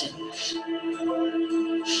research was in.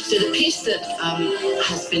 So the piece that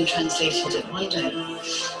has been translated at Wonder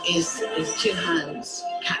is two hands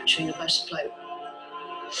capturing a butterfly.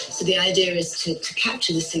 So the idea is to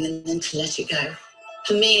capture this thing and then to let it go.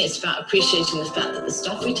 For me, it's about appreciating the fact that the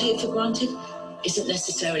stuff we take for granted isn't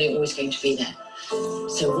necessarily always going to be there.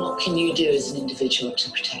 So what can you do as an individual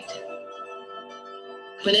to protect it?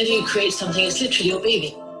 Whenever you create something, it's literally your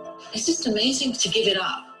baby. It's just amazing to give it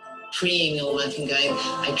up, freeing your work and going,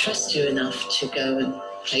 I trust you enough to go and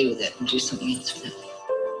play with it and do something else with it.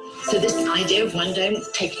 So this idea of One Dome,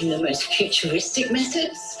 taking the most futuristic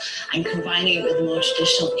methods and combining it with the more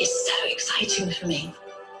traditional, is so exciting for me.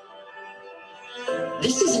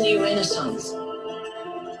 This is a new renaissance.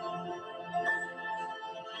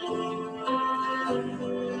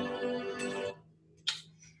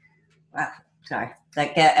 Wow, sorry.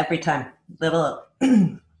 That get every time a little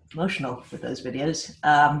emotional with those videos.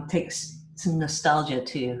 Takes some nostalgia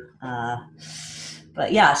too.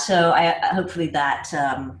 But yeah, so I hopefully that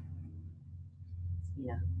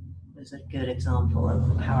was a good example of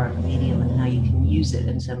the power of a medium and how you can use it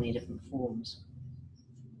in so many different forms.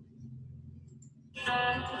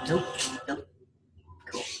 Nope.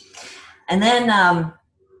 Cool. And then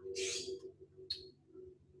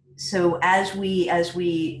so as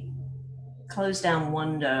we closed down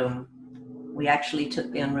One Dome, we actually took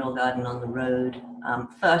the Unreal Garden on the road.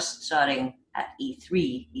 First, starting at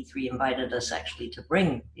E3. E3 invited us actually to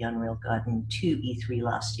bring the Unreal Garden to E3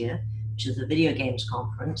 last year, which is the video games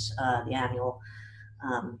conference, the annual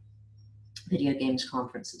video games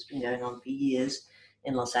conference that's been going on for years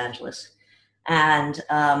in Los Angeles. And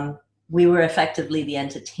we were effectively the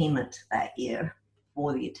entertainment that year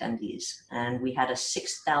for the attendees. And we had a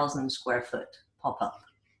 6,000 square foot pop-up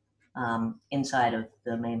inside of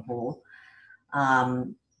the main hall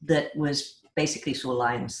that was basically saw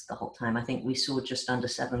lines the whole time. I think we saw just under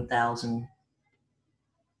 7,000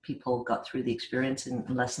 people got through the experience in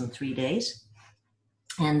less than 3 days.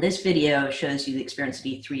 And this video shows you the experience of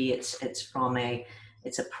E3.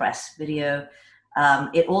 It's a press video.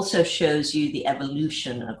 It also shows you the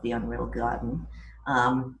evolution of the Unreal Garden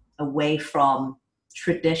away from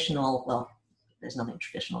traditional, well, there's nothing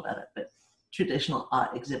traditional about it, but traditional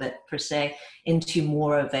art exhibit per se, into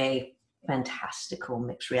more of a fantastical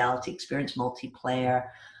mixed reality experience, multiplayer,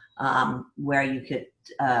 where you could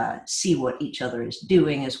see what each other is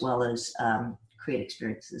doing, as well as create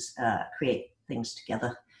experiences, create things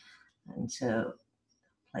together. And so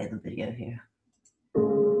play the video here.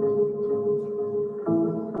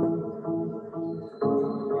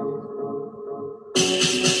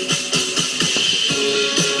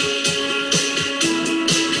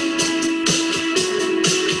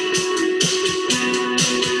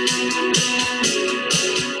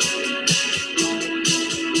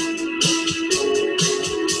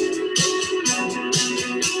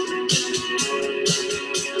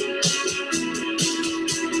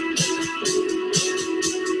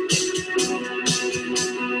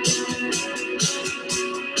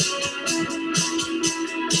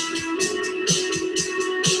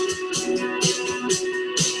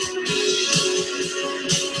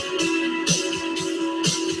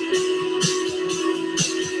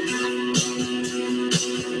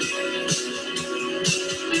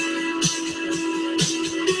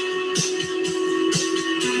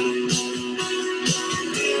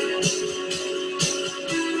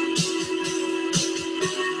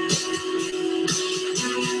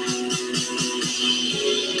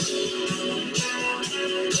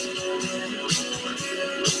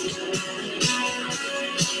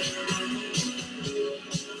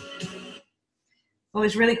 what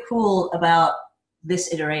was really cool about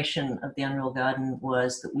this iteration of the Unreal Garden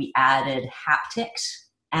was that we added haptics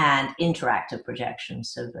and interactive projections.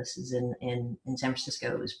 So versus in San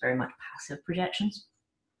Francisco, it was very much passive projections.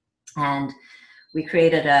 And we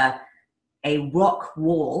created a rock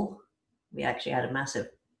wall. We actually had a massive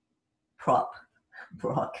prop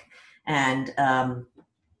rock and a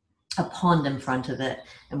pond in front of it.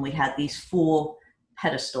 And we had these 4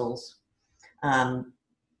 pedestals.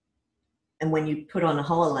 And when you put on a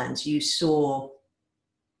HoloLens, you saw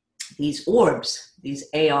these orbs, these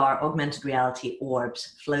AR, augmented reality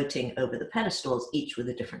orbs, floating over the pedestals, each with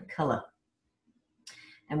a different color.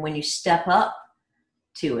 And when you step up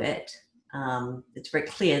to it, it's very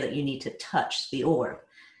clear that you need to touch the orb.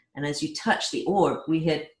 And as you touch the orb, we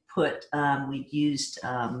had put, we'd used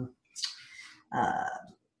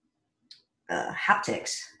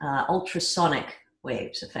haptics, ultrasonic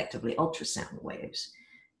waves, effectively ultrasound waves,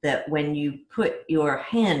 that when you put your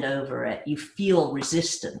hand over it, you feel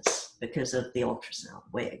resistance because of the ultrasound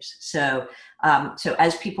waves. So, so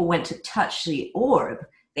as people went to touch the orb,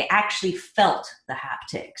 they actually felt the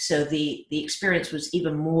haptic. So the experience was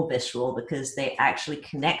even more visceral because they actually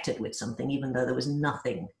connected with something, even though there was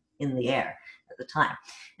nothing in the air at the time.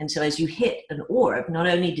 And so as you hit an orb, not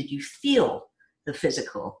only did you feel the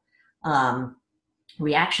physical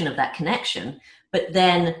reaction of that connection, but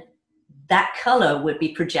then that color would be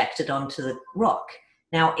projected onto the rock.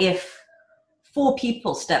 Now, if 4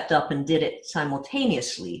 people stepped up and did it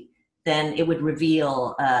simultaneously, then it would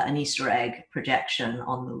reveal an Easter egg projection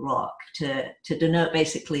on the rock to denote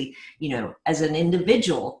basically, you know, as an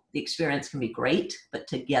individual, the experience can be great, but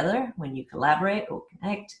together, when you collaborate or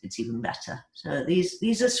connect, it's even better. So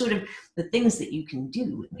these are sort of the things that you can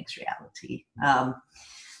do with mixed reality.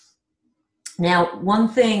 Now, one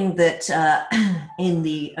thing that in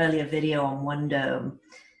the earlier video on OneDome,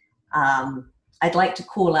 I'd like to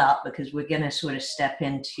call out, because we're going to sort of step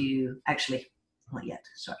into, actually, not yet,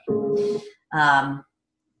 sorry. Not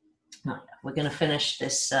yet. We're going to finish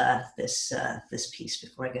this, this piece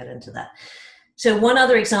before I get into that. So one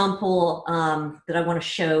other example that I want to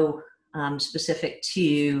show specific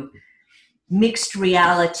to mixed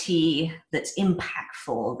reality that's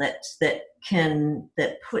impactful,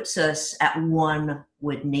 that puts us at one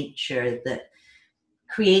with nature, that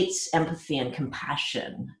creates empathy and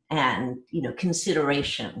compassion and, you know,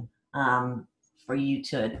 consideration for you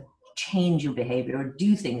to change your behavior or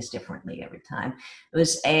do things differently every time. It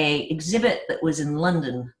was a exhibit that was in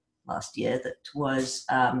London last year that was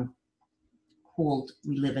called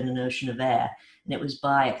We Live in an Ocean of Air, and it was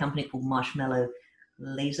by a company called Marshmallow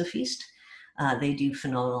Laser Feast. They do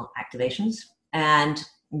phenomenal activations, and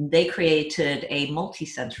they created a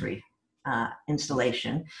multi-sensory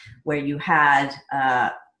installation where you had,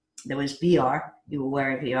 there was VR, you were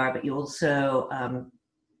wearing VR, but you also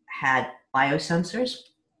had biosensors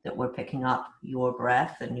that were picking up your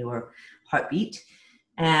breath and your heartbeat.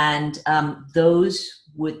 And those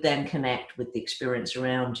would then connect with the experience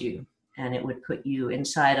around you, and it would put you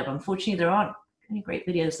inside of, unfortunately, there aren't any great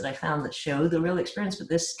videos that I found that show the real experience, but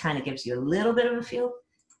this kind of gives you a little bit of a feel.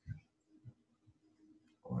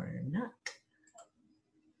 Or not.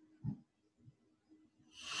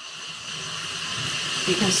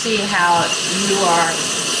 You can see how you are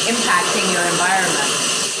impacting your environment.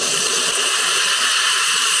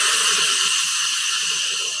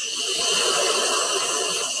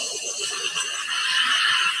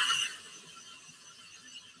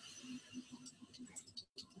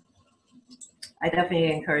 I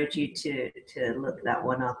definitely encourage you to look that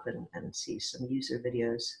one up and see some user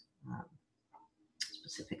videos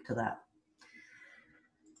specific to that.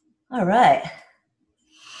 All right.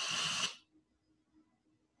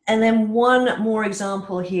 And then one more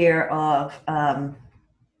example here of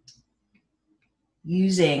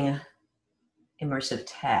using immersive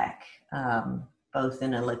tech, both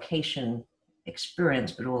in a location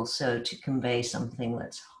experience, but also to convey something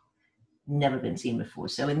that's never been seen before.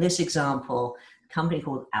 So in this example, a company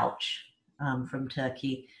called Ouch from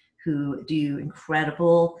Turkey, who do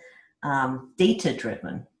incredible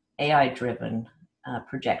data-driven, AI-driven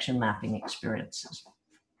projection mapping experiences.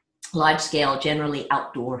 Large scale, generally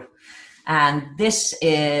outdoor. And this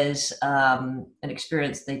is an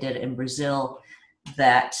experience they did in Brazil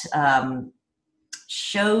that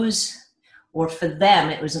shows, or for them,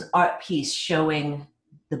 it was an art piece showing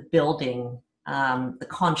the building, the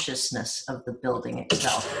consciousness of the building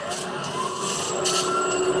itself.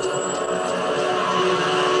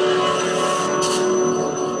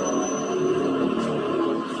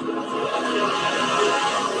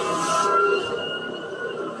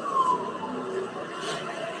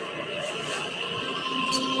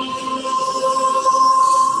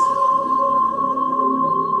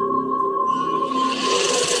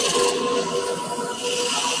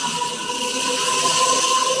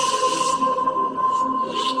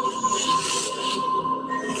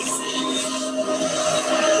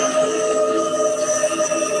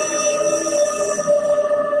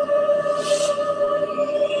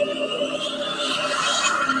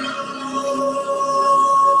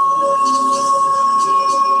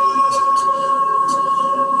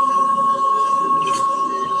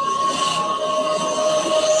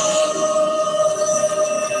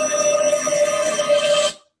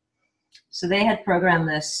 So they had programmed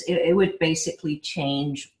this. It would basically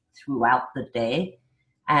change throughout the day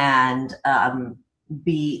and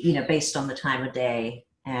be, you know, based on the time of day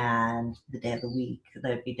and the day of the week.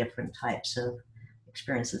 There'd be different types of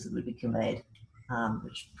experiences that would be conveyed,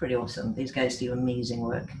 which is pretty awesome. These guys do amazing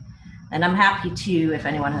work. And I'm happy to, if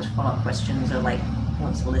anyone has follow-up questions or like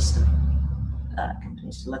wants a list of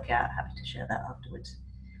companies to look at, happy to share that afterwards.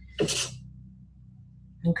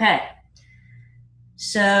 Okay.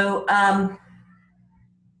 So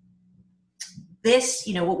this,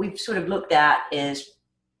 you know, what we've sort of looked at is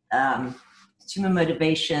consumer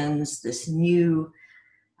motivations, this new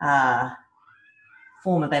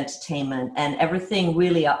form of entertainment, and everything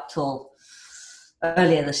really up till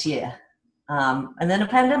earlier this year. And then a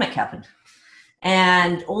pandemic happened.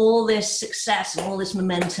 And all this success and all this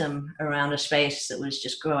momentum around a space that was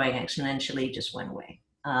just growing exponentially just went away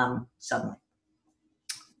suddenly.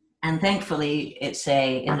 And thankfully, it's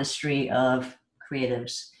a industry of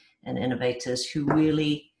creatives and innovators who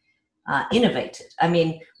really innovated. I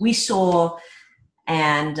mean, we saw,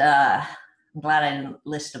 and I'm glad I didn't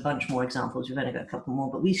list a bunch more examples. We've only got a couple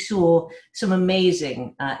more, but we saw some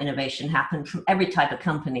amazing innovation happen from every type of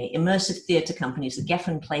company. Immersive theater companies, the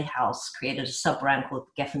Geffen Playhouse created a sub-brand called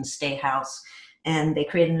Geffen Stay House, and they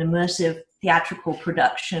created an immersive theatrical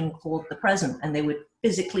production called The Present, and they would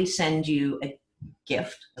physically send you a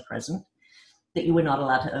gift, a present, that you were not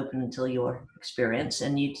allowed to open until your experience,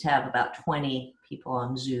 and you'd have about 20 people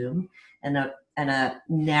on Zoom and a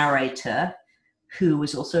narrator who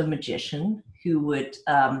was also a magician who would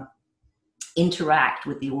interact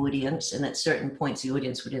with the audience, and at certain points the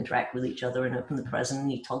audience would interact with each other and open the present, and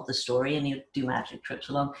he told the story and he'd do magic tricks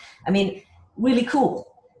along. I mean, really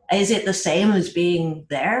cool. Is it the same as being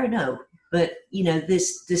there? No, but you know,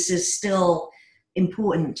 this is still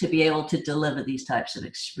important to be able to deliver these types of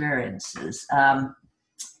experiences.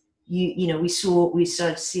 You know, we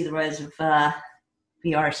started to see the rise of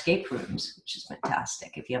VR escape rooms, which is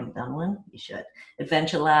fantastic. If you haven't done one, you should.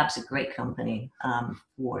 Adventure Lab's a great company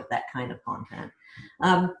for that kind of content.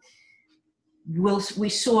 We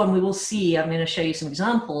saw, and we will see, I'm going to show you some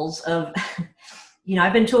examples of, you know,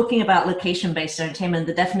 I've been talking about location-based entertainment.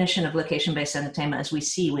 The definition of location-based entertainment, as we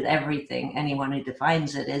see with everything, anyone who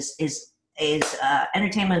defines it, is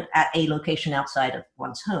entertainment at a location outside of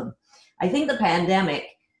one's home. I think the pandemic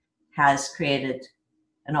has created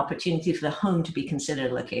an opportunity for the home to be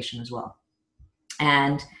considered a location as well.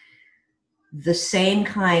 And the same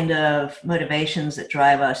kind of motivations that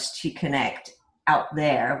drive us to connect out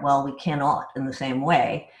there, while we cannot in the same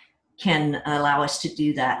way, can allow us to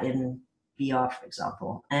do that in VR, for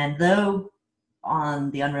example. And though on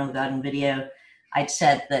the Unreal Garden video, I'd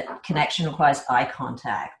said that connection requires eye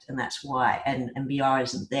contact, and that's why, and VR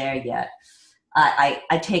isn't there yet,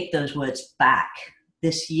 I take those words back.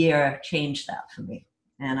 This year changed that for me.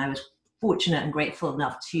 And I was fortunate and grateful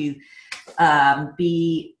enough to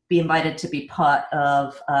be invited to be part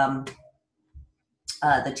of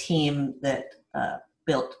the team that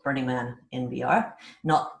built Burning Man in VR.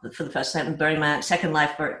 Not for the first time, Burning Man, Second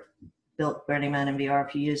Life built Burning Man in VR a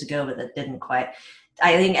few years ago, but that didn't quite.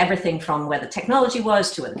 I think everything from where the technology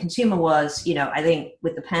was to where the consumer was, you know, I think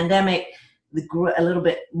with the pandemic, a little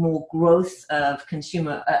bit more growth of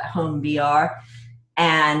consumer at home VR,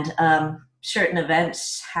 and certain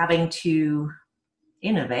events having to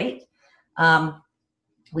innovate,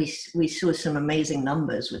 we saw some amazing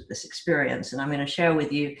numbers with this experience. And I'm going to share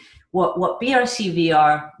with you what BRC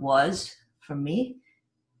VR was for me,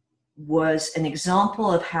 was an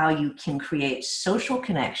example of how you can create social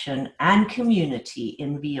connection and community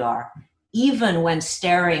in VR, even when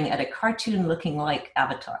staring at a cartoon looking like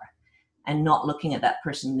Avatar and not looking at that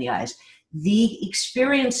person in the eyes. The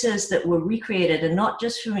experiences that were recreated, and not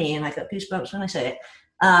just for me, and I got goosebumps when I say it,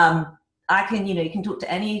 I can, you know, you can talk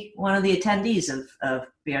to any one of the attendees of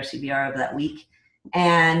BRC VR of that week,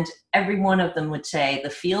 and every one of them would say the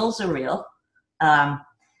feels are real,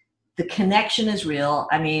 the connection is real.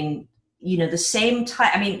 I mean, you know, the same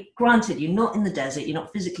time, I mean, granted, you're not in the desert, you're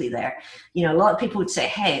not physically there. You know, a lot of people would say,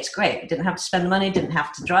 hey, it's great. I didn't have to spend the money, didn't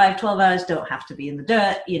have to drive 12 hours, don't have to be in the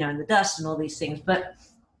dirt, you know, in the dust and all these things. But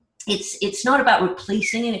it's not about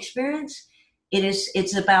replacing an experience.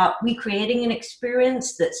 It's about recreating an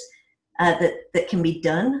experience that's that can be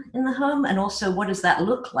done in the home. And also, what does that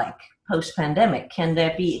look like post-pandemic? Can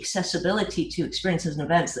there be accessibility to experiences and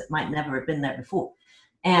events that might never have been there before?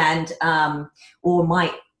 And, or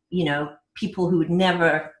might, you know, people who would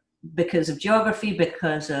never, because of geography,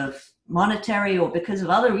 because of monetary, or because of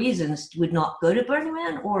other reasons, would not go to Burning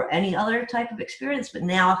Man or any other type of experience, but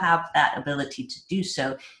now have that ability to do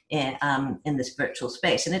so in this virtual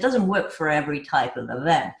space. And it doesn't work for every type of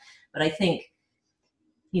event, But I think,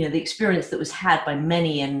 you know, the experience that was had by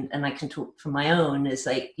many, and I can talk from my own, is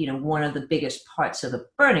like, you know, one of the biggest parts of a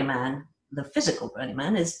Burning Man, the physical Burning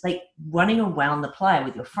Man, is like running around the playa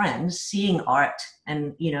with your friends, seeing art,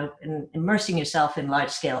 and, you know, and immersing yourself in large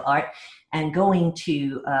scale art, and going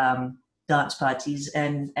to dance parties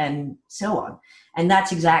and so on. And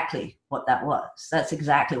that's exactly what that was. That's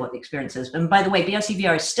exactly what the experience is. And by the way, BRC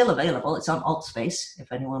VR is still available. It's on AltSpace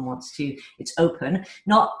if anyone wants to. It's open.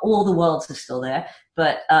 Not all the worlds are still there,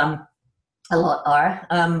 but a lot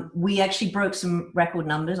are. We actually broke some record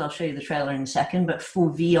numbers. I'll show you the trailer in a second. But for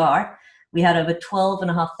VR, we had over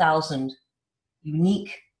 12,500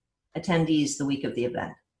 unique attendees the week of the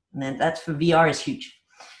event. And then that's for VR is huge.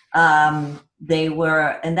 They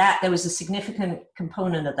were, and that there was a significant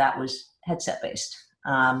component of that was headset based.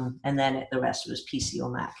 And then the rest was PC or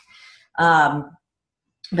Mac.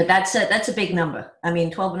 But that's a big number. I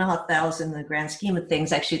mean, 12,500 in the grand scheme of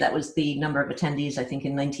things. Actually, that was the number of attendees, I think,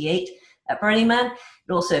 in '98 at Burning Man.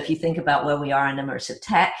 But also, if you think about where we are in immersive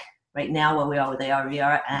tech right now, where we are with AR,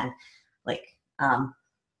 VR, and like,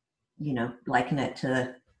 you know, liken it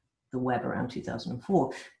to the web around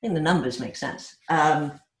 2004, I think the numbers make sense.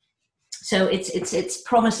 So it's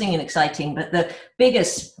promising and exciting, but the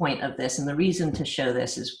biggest point of this and the reason to show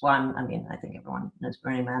this is one, I mean, I think everyone knows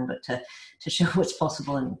Burning Man, but to show what's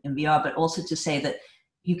possible in VR, but also to say that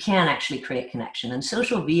you can actually create connection. And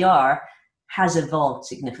social VR has evolved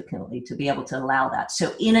significantly to be able to allow that.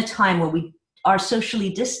 So in a time where we are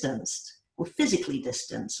socially distanced or physically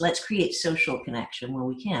distanced, let's create social connection where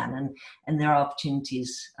we can. And there are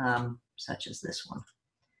opportunities such as this one.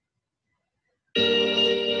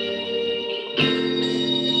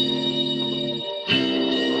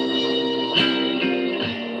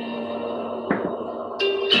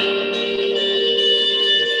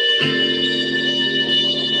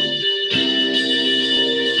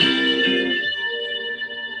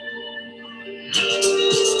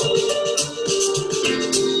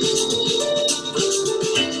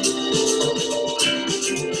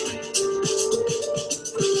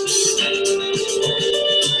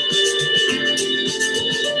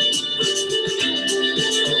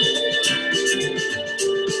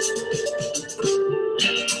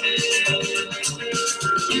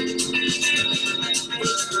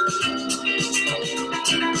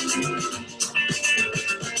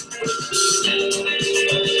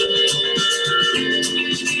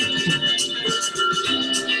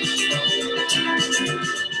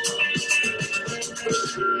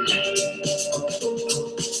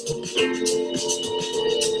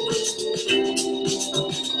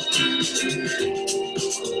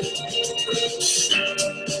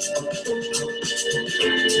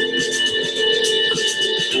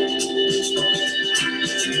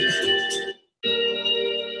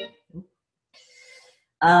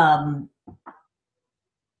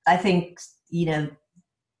 I think, you know,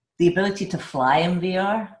 the ability to fly in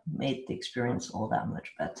VR made the experience all that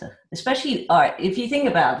much better, especially art. If you think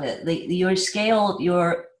about it, your scale,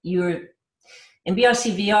 in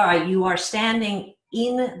BRC VR, you are standing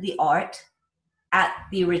in the art at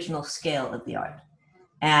the original scale of the art.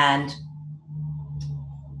 And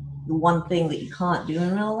the one thing that you can't do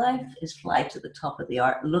in real life is fly to the top of the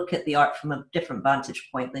art, look at the art from a different vantage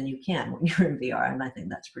point than you can when you're in VR. And I think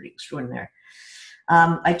that's pretty extraordinary.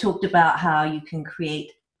 I talked about how you can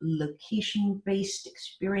create location-based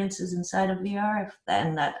experiences inside of VR,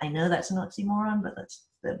 and that I know that's an oxymoron, but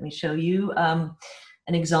let me show you an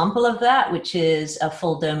example of that, which is a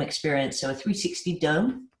full dome experience, so a 360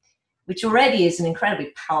 dome, which already is an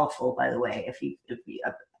incredibly powerful, by the way. If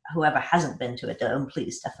whoever hasn't been to a dome,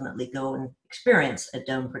 please definitely go and experience a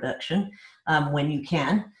dome production when you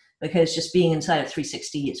can, because just being inside of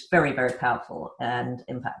 360 is very, very powerful and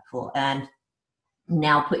impactful. And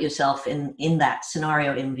now put yourself in that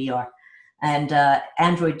scenario in VR. And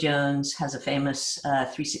Android Jones has a famous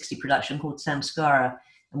 360 production called Samskara,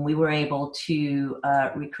 and we were able to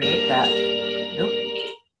recreate that.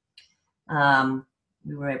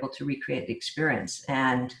 We were able to recreate the experience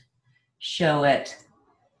and show it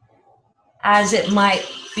as it might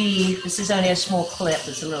be. This is only a small clip,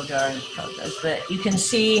 it's a little jarring, but you can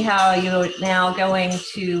see how you're now going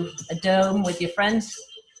to a dome with your friends.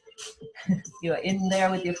 You're in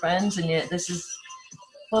there with your friends, and this is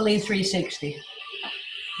fully 360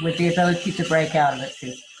 with the ability to break out of it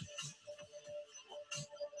too.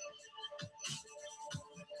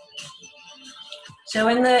 So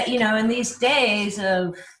in these days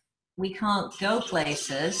of we can't go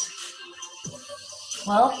places,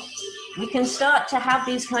 well, we can start to have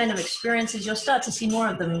these kind of experiences. You'll start to see more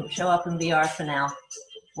of them show up in VR for now.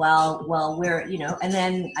 while we're, and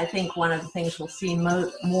then I think one of the things we'll see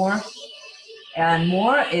more and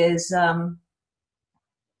more is are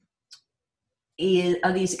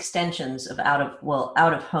these extensions of out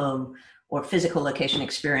of home or physical location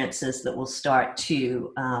experiences that will start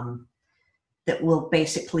to that will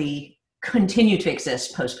basically continue to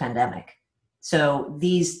exist post-pandemic. So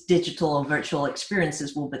these digital or virtual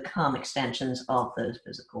experiences will become extensions of those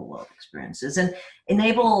physical world experiences and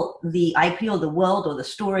enable the IP or the world or the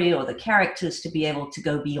story or the characters to be able to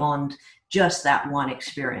go beyond just that one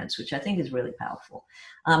experience, which I think is really powerful.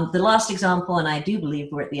 The last example, and I do believe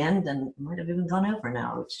we're at the end and might have even gone over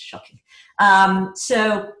now, which is shocking.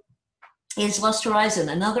 So is Lost Horizon,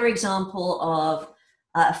 another example of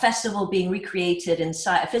a festival being recreated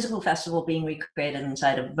inside, a physical festival being recreated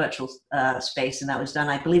inside a virtual space, and that was done,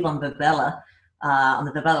 I believe, on Virbela, on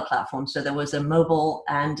the Virbela platform. So there was a mobile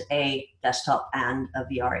and a desktop and a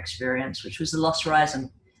VR experience, which was the Lost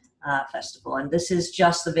Horizon Festival. And this is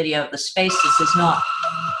just the video of the space. This is not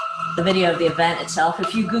the video of the event itself.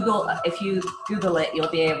 If you Google it, you'll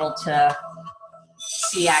be able to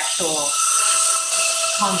see actual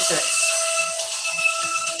concerts.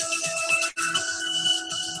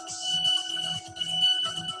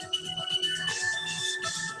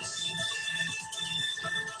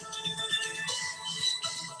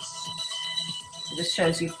 This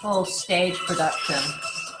shows you full stage production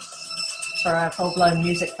for a full-blown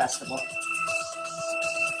music festival.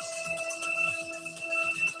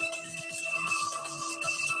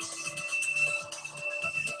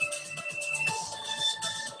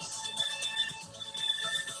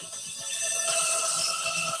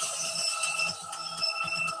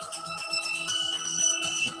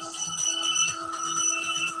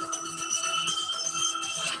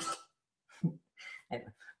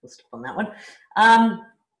 We'll stop on that one.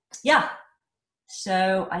 Yeah,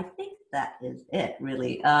 so I think that is it,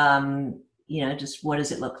 really. Just what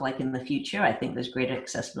does it look like in the future? I think there's greater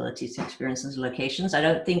accessibility to experiences and locations. I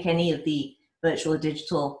don't think any of the virtual or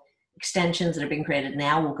digital extensions that are being created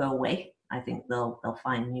now will go away. I think they'll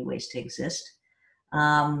find new ways to exist.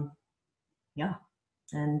 Yeah,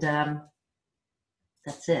 and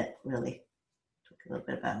that's it, really. Talk a little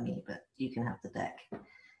bit about me, but you can have the deck.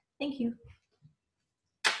 Thank you.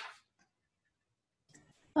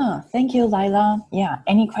 Oh, thank you, Lila. Yeah,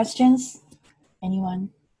 any questions? Anyone?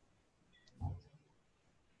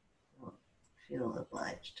 Feel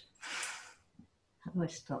obliged. How do I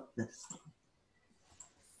stop this?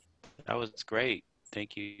 That was great.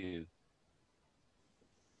 Thank you.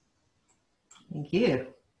 Thank you.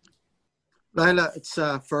 Lila, it's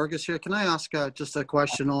Fergus here. Can I ask just a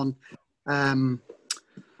question on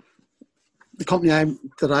the company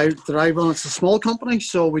that I run? It's a small company,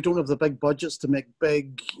 so we don't have the big budgets to make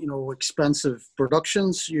big, expensive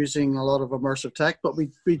productions using a lot of immersive tech. But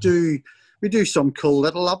we do some cool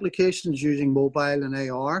little applications using mobile and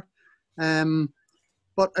AR.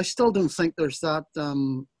 But I still don't think there's that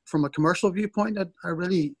from a commercial viewpoint.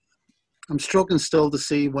 I'm struggling still to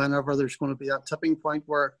see whenever there's going to be that tipping point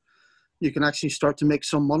where you can actually start to make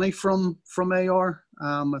some money from AR.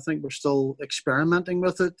 I think we're still experimenting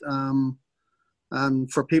with it.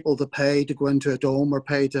 And for people to pay to go into a dome or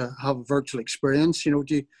pay to have a virtual experience, do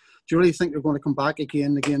you really think they're going to come back again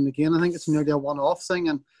and again and again? I think it's nearly a one-off thing,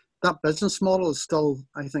 and that business model is still,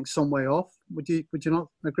 I think, some way off. Would you not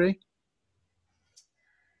agree?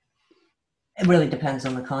 It really depends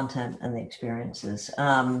on the content and the experiences.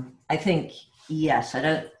 I think, yes,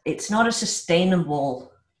 it's not a scalable,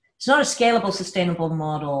 sustainable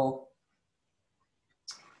model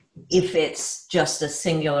if it's just a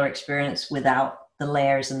singular experience without the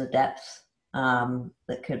layers and the depth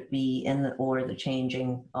that could be in the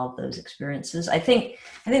changing of those experiences. I think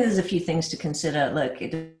there's a few things to consider. Look,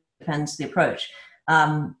 it depends the approach.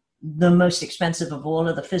 The most expensive of all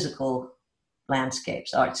are the physical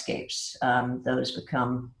landscapes, artscapes. Those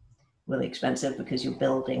become really expensive because you're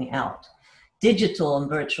building out. Digital and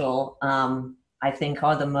virtual, I think,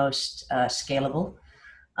 are the most scalable,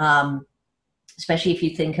 especially if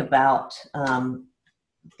you think about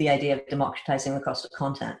the idea of democratizing the cost of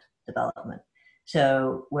content development.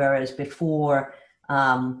 So whereas before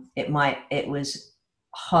it was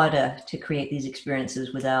harder to create these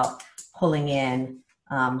experiences without pulling in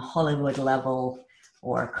Hollywood level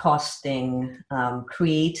or costing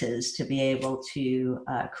creators to be able to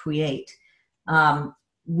create.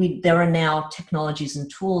 There are now technologies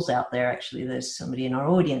and tools out there. Actually, there's somebody in our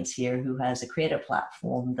audience here who has a creator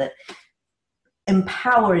platform that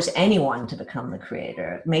empowers anyone to become the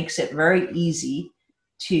creator. It makes it very easy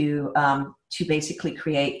to basically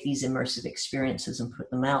create these immersive experiences and put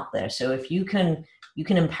them out there. So if you can you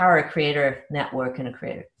can empower a creator network and a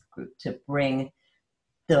creator group to bring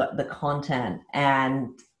the content.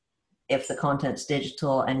 And if the content's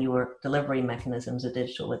digital and your delivery mechanisms are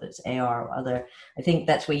digital, whether it's AR or other, I think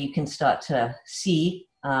that's where you can start to see,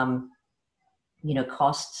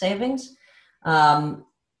 cost savings.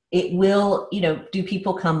 It will, do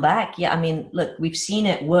people come back? Yeah, I mean, look, we've seen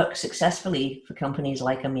it work successfully for companies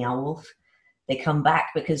like a Meow Wolf. They come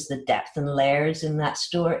back because the depth and layers in that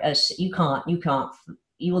story,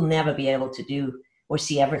 you will never be able to do or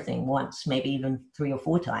see everything once, maybe even 3 or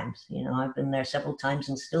 4 times. I've been there several times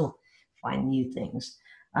and still find new things.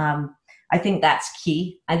 I think that's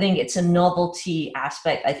key. I think it's a novelty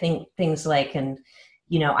aspect. I think things like, I'm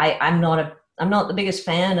not the biggest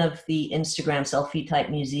fan of the Instagram selfie type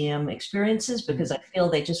museum experiences because I feel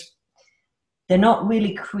they're not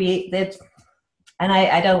really creative. And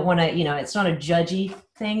I don't want to, it's not a judgy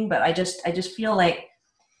thing, but I just feel like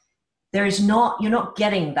you're not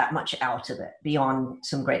getting that much out of it beyond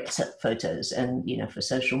some great photos and, for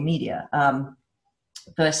social media.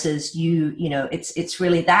 Versus it's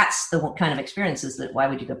really, that's the kind of experiences that, why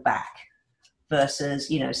would you go back?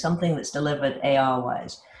 Versus, something that's delivered AR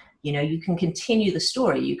wise. You can continue the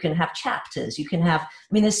story. You can have chapters. You can have,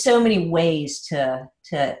 there's so many ways to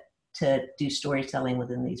do storytelling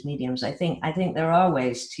within these mediums. I think there are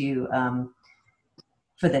ways to,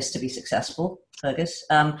 for this to be successful, Fergus.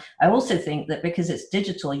 I also think that because it's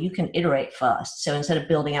digital, you can iterate fast. So instead of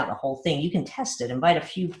building out the whole thing, you can test it, invite a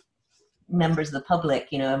few members of the public,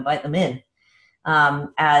 invite them in,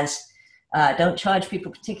 don't charge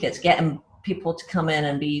people for tickets, get people to come in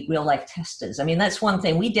and be real life testers. That's one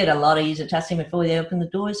thing. We did a lot of user testing before they opened the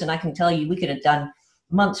doors, and I can tell you we could have done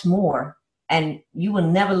months more, and you will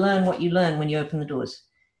never learn what you learn when you open the doors.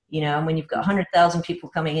 And when you've got 100,000 people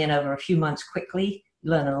coming in over a few months quickly,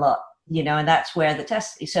 you learn a lot, and that's where the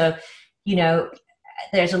test. So,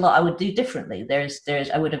 there's a lot I would do differently.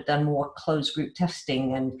 I would have done more closed group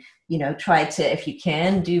testing and, try to, if you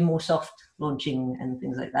can, do more soft launching and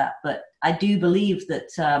things like that. But I do believe that,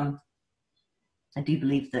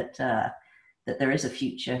 that there is a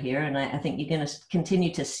future here, and I think you're going to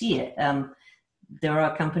continue to see it. There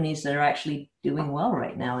are companies that are actually doing well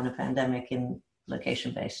right now in a pandemic in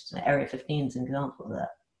location-based. Area 15 is an example of that.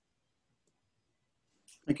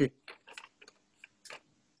 Thank you.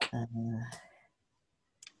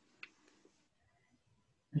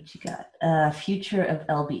 What you got? Future of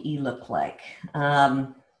LBE look like? I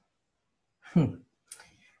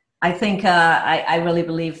think I really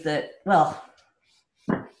believe that,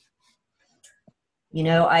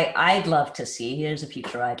 I'd love to see, here's a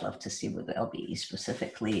future I'd love to see with LBE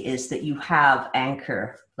specifically, is that you have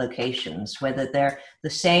anchor locations, whether they're the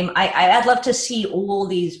same. I'd love to see all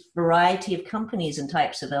these variety of companies and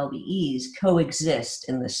types of LBEs coexist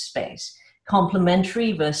in this space.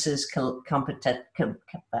 Complementary versus competitive.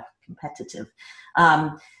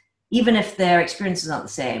 Even if their experiences aren't the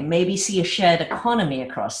same, maybe see a shared economy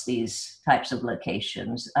across these types of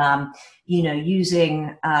locations.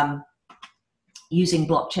 Using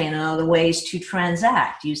blockchain and other ways to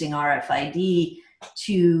transact, using RFID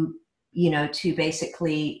to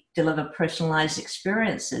basically deliver personalized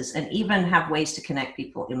experiences and even have ways to connect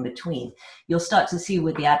people in between. You'll start to see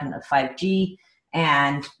with the advent of 5G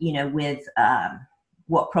and, with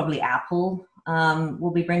what probably Apple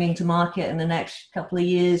will be bringing to market in the next couple of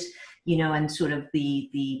years, and sort of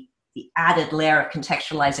the added layer of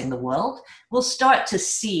contextualizing the world, we'll start to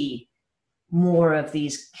see more of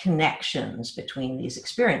these connections between these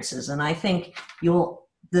experiences. And I think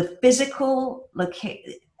the physical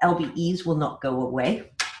LBEs will not go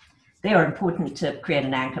away. They are important to create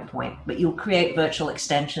an anchor point, but you'll create virtual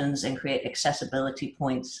extensions and create accessibility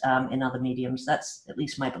points in other mediums. That's at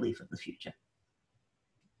least my belief of the future.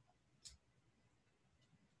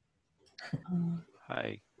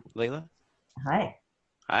 Hi, Layla. Hi.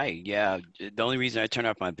 Hi. Yeah. The only reason I turn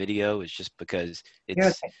off my video is just because it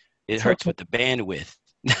hurts with the bandwidth.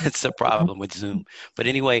 That's the problem with Zoom. But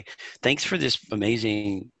anyway, thanks for this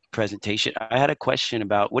amazing presentation. I had a question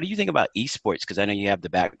about, what do you think about esports? Because I know you have the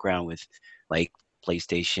background with like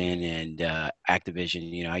PlayStation and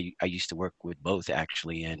Activision. I used to work with both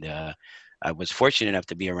actually, and I was fortunate enough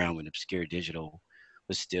to be around when Obscure Digital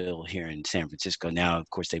was still here in San Francisco. Now, of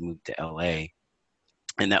course, they moved to LA,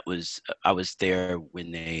 and I was there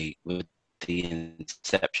when with the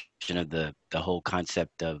inception of the whole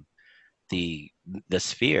concept of the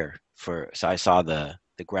sphere. So I saw the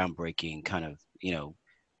groundbreaking kind of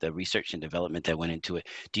the research and development that went into it.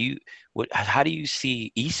 How do you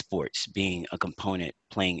see esports being a component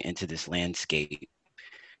playing into this landscape?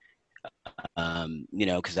 You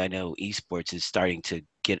know, because I know esports is starting to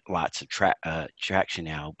get lots of traction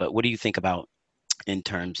now. But what do you think about in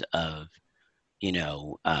terms of, you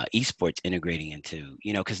know, esports integrating into,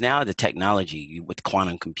 you know, because now the technology with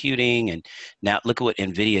quantum computing, and now look at what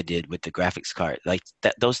NVIDIA did with the graphics card, like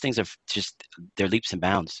that, those things are just, they're leaps and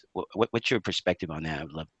bounds. What's your perspective on that? I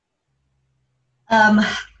would love.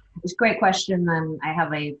 It's a great question, and I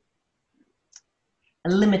have a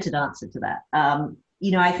limited answer to that.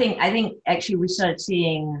 You know, I think actually we started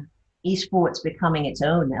seeing esports becoming its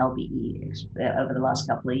own LBE over the last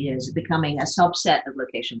couple of years, becoming a subset of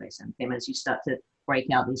location-based entertainment as you start to break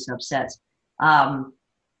out these subsets. I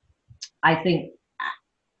think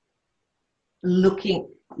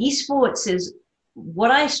esports is, what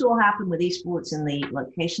I saw happen with esports in the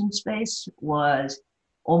location space was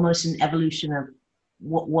almost an evolution of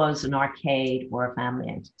what was an arcade or a family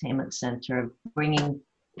entertainment center, bringing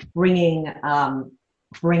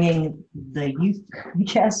the youth, I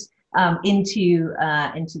guess, into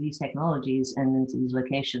these technologies and into these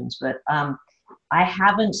locations. But I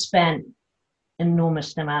haven't spent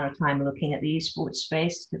enormous amount of time looking at the esports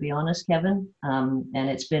space, to be honest, Kevin. And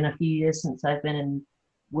it's been a few years since I've been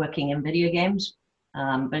working in video games.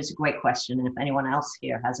 But it's a great question. And if anyone else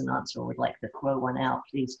here has an answer or would like to throw one out,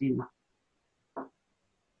 please do.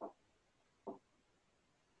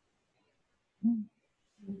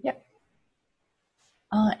 Yep.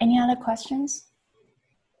 Any other questions?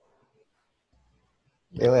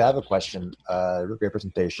 Bailey, I have a question. Great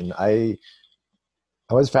presentation. I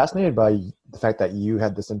was fascinated by the fact that you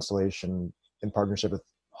had this installation in partnership with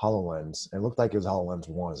HoloLens. It looked like it was HoloLens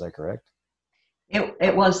 1. Is that correct?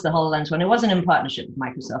 It was the HoloLens one. It wasn't in partnership with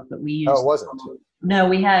Microsoft, but we used. Oh, it wasn't. No,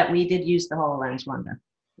 we did use the HoloLens one.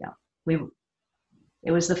 Yeah,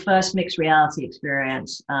 it was the first mixed reality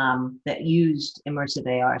experience that used immersive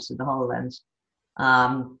AR, so the HoloLens.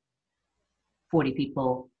 40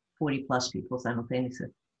 plus people simultaneously.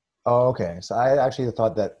 Oh, okay. So I actually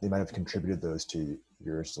thought that they might have contributed those to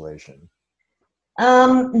your installation.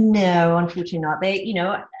 No, unfortunately not.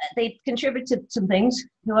 They contributed some things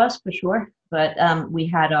to us for sure, but we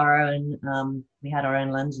had our own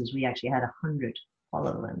lenses. We actually had 100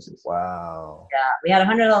 HoloLenses. Wow. Yeah, we had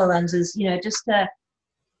 100 HoloLenses. You know, just to.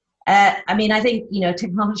 I mean, I think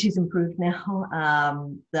technology's improved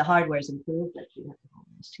now. The hardware's improved. Actually, have the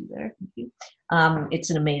HoloLens 2 there. Thank you.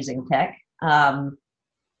 It's an amazing tech. I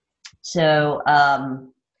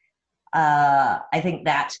think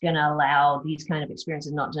that's going to allow these kind of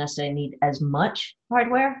experiences not to necessarily need as much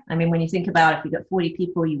hardware. I mean, when you think about if you've got 40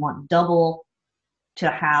 people, you want double to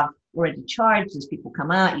have already charged as people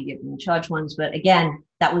come out, you give them charged ones. But again,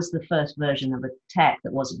 that was the first version of a tech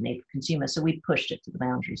that wasn't made for consumers. So we pushed it to the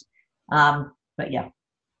boundaries. But yeah.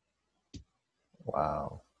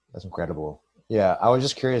 Wow, that's incredible. Yeah, I was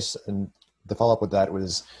just curious, and the follow up with that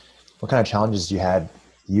was, what kind of challenges you had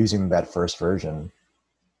using that first version?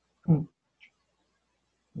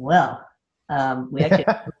 Well, we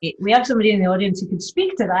have somebody in the audience who could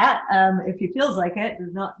speak to that if he feels like it.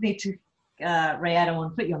 Does not need to. Ray, I don't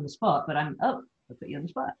want to put you on the spot, but I'll put you on the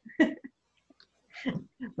spot.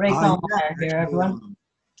 Ray Solmeyer here, everyone.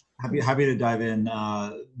 Happy to dive in.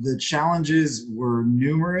 The challenges were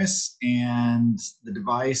numerous, and the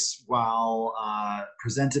device, while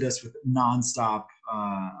presented us with nonstop,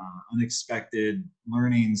 unexpected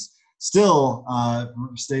learnings, still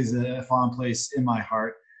stays a fond place in my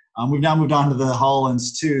heart. We've now moved on to the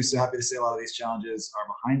HoloLens 2, so happy to say a lot of these challenges are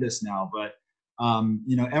behind us now. But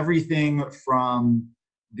everything from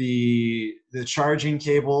the charging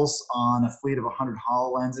cables on a fleet of 100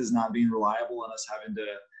 HoloLenses not being reliable and us having to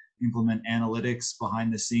implement analytics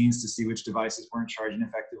behind the scenes to see which devices weren't charging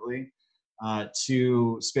effectively,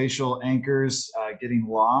 to spatial anchors getting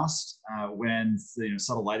lost when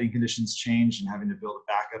subtle lighting conditions changed, and having to build a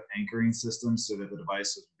backup anchoring system so that the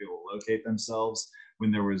devices would be able to locate themselves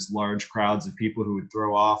when there was large crowds of people who would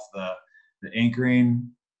throw off the anchoring,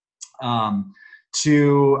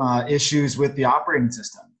 to issues with the operating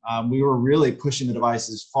system. We were really pushing the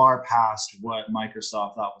devices far past what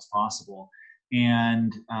Microsoft thought was possible.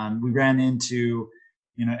 And we ran into,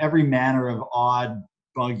 every manner of odd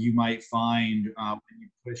bug you might find when you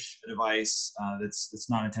push a device that's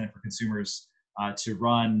not intended for consumers to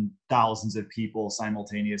run thousands of people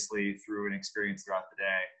simultaneously through an experience throughout the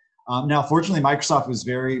day. Now, fortunately, Microsoft was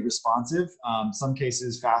very responsive, some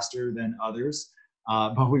cases faster than others,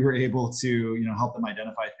 but we were able to, help them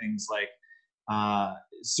identify things like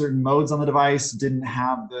certain modes on the device didn't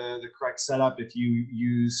have the correct setup. If you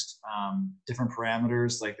used different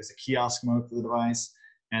parameters, like there's a kiosk mode for the device,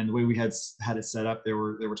 and the way we had it set up, there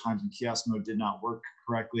were times when kiosk mode did not work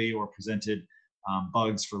correctly or presented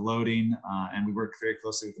bugs for loading, and we work very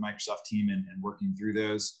closely with the Microsoft team in working through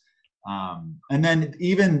those. And then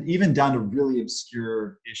even down to really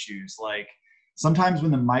obscure issues, like sometimes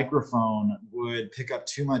when the microphone would pick up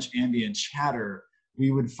too much ambient chatter, we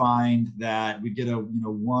would find that we'd get a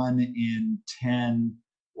 1 in 10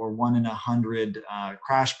 or 1 in 100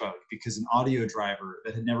 crash bug, because an audio driver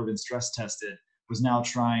that had never been stress tested was now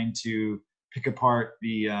trying to pick apart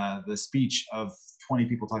the speech of 20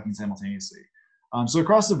 people talking simultaneously. So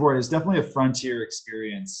across the board, it's definitely a frontier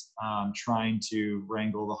experience trying to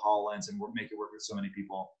wrangle the HoloLens and make it work with so many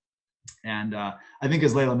people. And I think,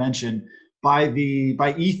 as Layla mentioned, by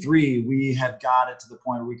E3, we had got it to the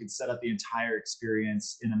point where we could set up the entire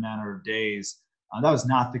experience in a matter of days. That was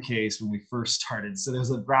not the case when we first started. So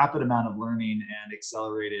there's a rapid amount of learning and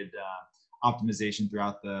accelerated optimization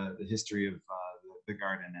throughout the history of the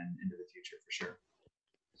Garden and into the future, for sure.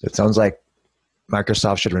 So it sounds like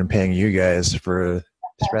Microsoft should have been paying you guys for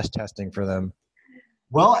stress testing for them.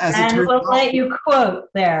 Well, as it turns out, let you quote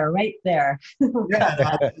there, right there.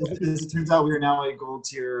 Yeah, as it turns out, we are now a gold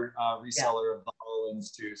tier reseller of the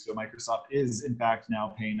HoloLens too. So Microsoft is, in fact,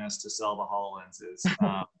 now paying us to sell the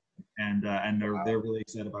HoloLenses, and they're really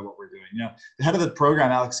excited by what we're doing. You know, the head of the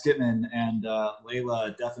program, Alex Skitman, and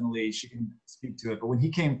Layla, definitely, she can speak to it. But when he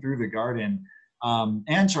came through the Garden,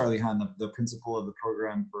 and Charlie Hahn, the principal of the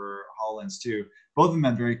program for HoloLens 2, both of them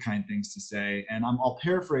had very kind things to say. And I'll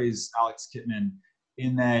paraphrase Alex Skitman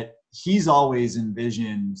in that he's always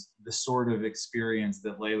envisioned the sort of experience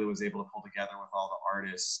that Layla was able to pull together with all the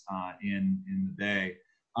artists in the day.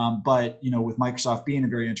 But, you know, with Microsoft being a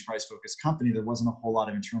very enterprise-focused company, there wasn't a whole lot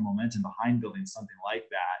of internal momentum behind building something like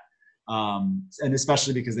that. And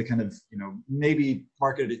especially because they kind of, you know, maybe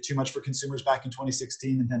marketed it too much for consumers back in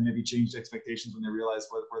 2016 and then maybe changed expectations when they realized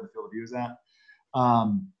where the field of view is at.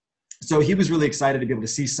 So he was really excited to be able to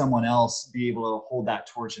see someone else be able to hold that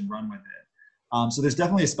torch and run with it. So there's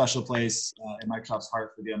definitely a special place in Microsoft's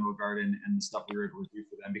heart for the Unreal Garden and the stuff we were able to do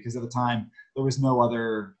for them, because at the time there was no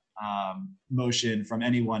other motion from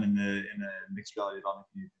anyone in the mixed reality development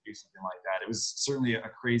community to do something like that. It was certainly a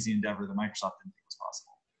crazy endeavor that Microsoft didn't think was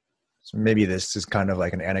possible. So maybe this is kind of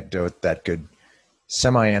like an anecdote that could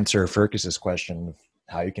semi-answer Fergus's question of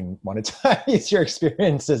how you can monetize your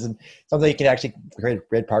experiences, and something you can actually create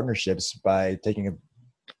great partnerships by taking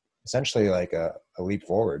essentially like a leap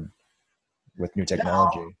forward with new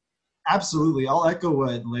technology. Yeah, absolutely. I'll echo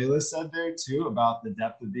what Layla said there too about the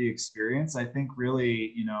depth of the experience. I think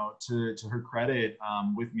really, you know, to her credit,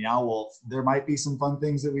 with Meow Wolf, there might be some fun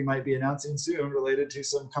things that we might be announcing soon related to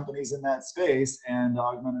some companies in that space and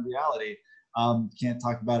augmented reality. Can't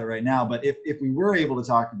talk about it right now, but if we were able to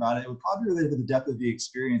talk about it, it would probably relate to the depth of the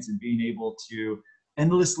experience and being able to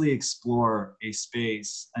endlessly explore a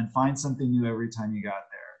space and find something new every time you got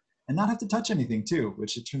there, and not have to touch anything too,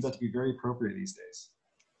 which it turns out to be very appropriate these days.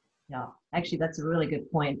 Yeah, actually, that's a really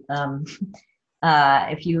good point.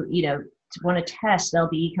 If you want to test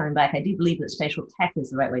LBE coming back, I do believe that spatial tech is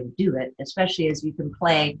the right way to do it, especially as you can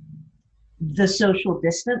play the social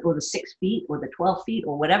distance or the 6 feet or the 12 feet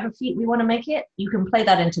or whatever feet we want to make it. You can play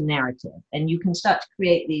that into narrative, and you can start to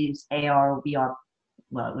create these AR or VR,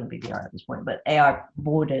 well, it wouldn't be VR at this point, but AR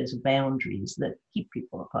borders, boundaries that keep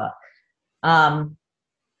people apart.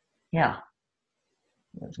 Yeah.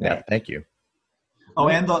 Yeah, thank you. Oh,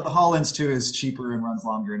 and the HoloLens 2 is cheaper and runs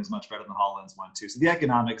longer and is much better than the HoloLens 1 too. So the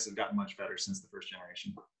economics have gotten much better since the first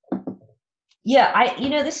generation. Yeah,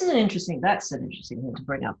 this is that's an interesting thing to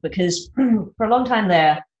bring up, because for a long time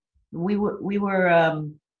there, we were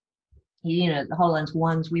the HoloLens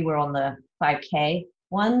 1s, we were on the 5K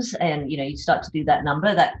ones, and you start to do that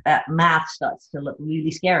number, that math starts to look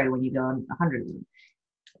really scary when you go on 100 of them.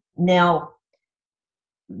 Now,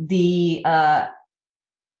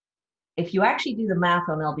 if you actually do the math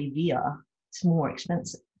on LBVR, it's more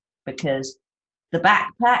expensive, because the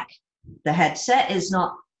backpack, the headset is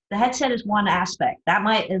one aspect. That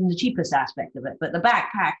might be the cheapest aspect of it, but the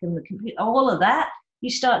backpack and the computer, all of that, you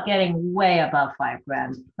start getting way above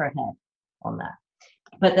 $5,000 per head on that.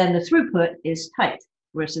 But then the throughput is tight,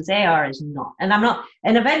 versus AR is not.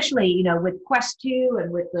 And eventually, with Quest 2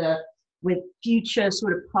 and with future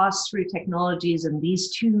sort of pass-through technologies and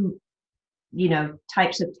these two,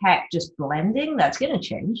 types of tech just blending, that's going to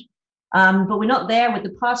change. But we're not there with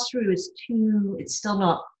the pass-through. It's still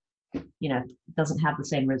not, doesn't have the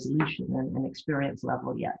same resolution and experience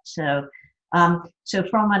level yet. So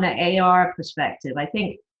from an AR perspective, I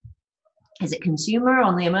think, is it consumer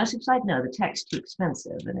on the immersive side? No, the tech's too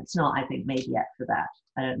expensive, and it's not, I think, made yet for that.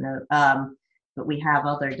 I don't know. But we have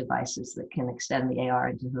other devices that can extend the AR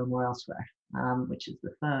into home or elsewhere, which is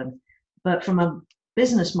the phone. But from a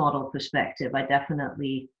business model perspective, I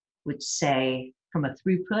definitely would say from a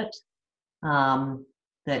throughput,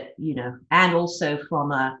 that, you know, and also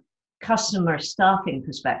from a customer staffing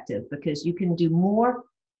perspective, because you can do more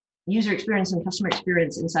user experience and customer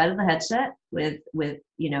experience inside of the headset with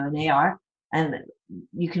you know, an AR, and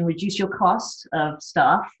you can reduce your cost of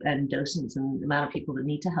staff and docents and the amount of people that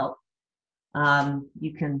need to help.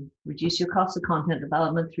 You can reduce your cost of content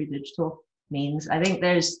development through digital means. I think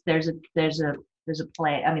there's a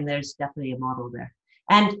play. I mean, there's definitely a model there.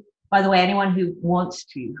 And by the way, anyone who wants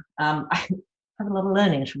to, I have a lot of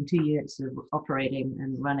learnings from 2 years of operating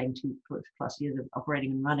and running, 2+ years of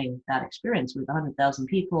operating and running that experience with 100,000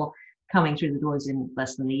 people coming through the doors in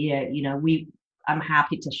less than a year. You know, I'm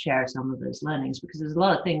happy to share some of those learnings, because there's a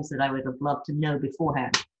lot of things that I would have loved to know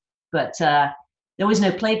beforehand, but there was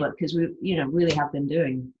no playbook, because we, you know, really have been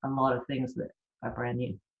doing a lot of things that are brand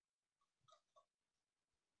new.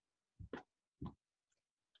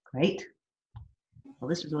 Great. Well,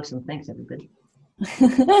 this was awesome. Thanks, everybody.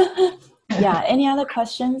 Yeah, any other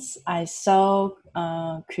questions? I saw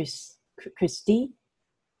Christy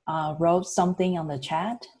wrote something on the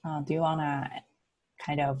chat. Do you want to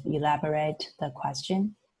kind of elaborate the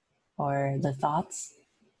question or the thoughts?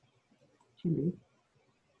 She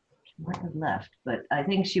might have left, but I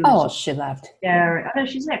think she was. Oh, she left. There. Oh,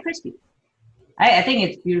 she's there, Christy. I think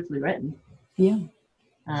it's beautifully written. Yeah.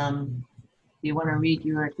 Do you want to read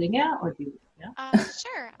your thing out, or do you? Yeah.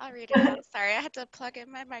 Sure, I'll read it out. Sorry, I had to plug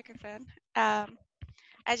in my microphone.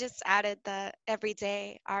 I just added that every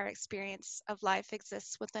day our experience of life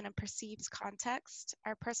exists within a perceived context.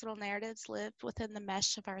 Our personal narratives live within the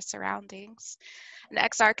mesh of our surroundings. And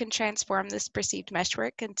XR can transform this perceived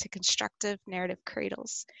meshwork into constructive narrative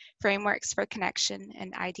cradles, frameworks for connection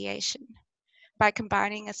and ideation. By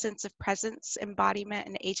combining a sense of presence, embodiment,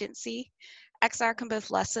 and agency, XR can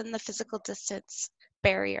both lessen the physical distance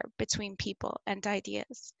barrier between people and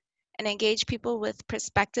ideas, and engage people with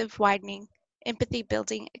perspective widening, empathy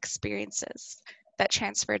building experiences that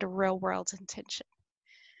transfer to real world intention.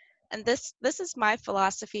 And this is my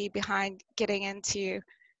philosophy behind getting into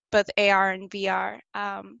both AR and VR.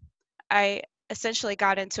 I essentially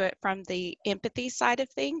got into it from the empathy side of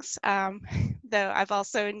things, though I've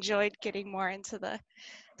also enjoyed getting more into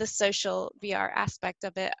the social VR aspect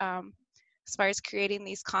of it, as far as creating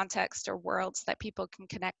these contexts or worlds that people can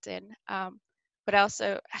connect in. But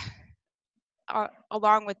also,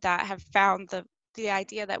 along with that, have found the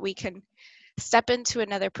idea that we can step into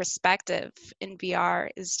another perspective in VR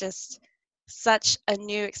is just such a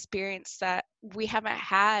new experience that we haven't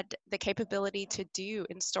had the capability to do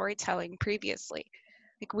in storytelling previously.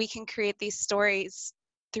 Like, we can create these stories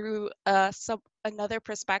through another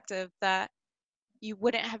perspective that you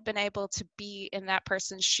wouldn't have been able to be in that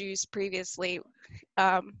person's shoes previously.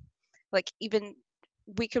 Like, even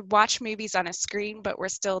we could watch movies on a screen, but we're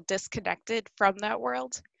still disconnected from that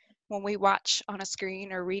world when we watch on a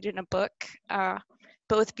screen or read in a book.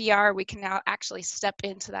 But with VR, we can now actually step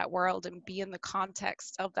into that world and be in the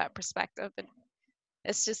context of that perspective. And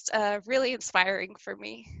it's just really inspiring for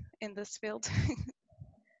me in this field.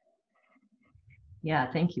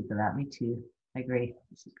 Yeah, thank you for that. Me too. I agree.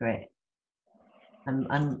 This is great.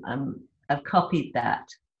 I've copied that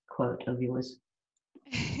quote of yours.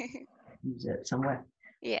 Use it somewhere.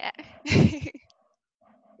 Yeah.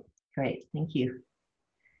 Great, thank you.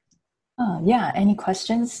 Yeah, any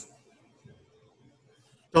questions?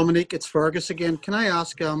 Dominique, it's Fergus again. Can I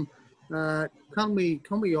ask, can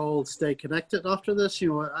we all stay connected after this? You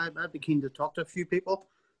know, I'd be keen to talk to a few people.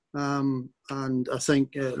 And I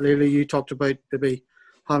think, Leila, you talked about maybe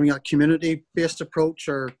having a community-based approach,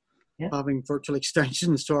 or having virtual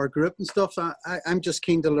extensions to our group and stuff. I'm just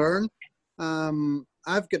keen to learn.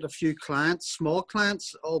 I've got a few clients, small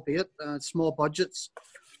clients, albeit small budgets,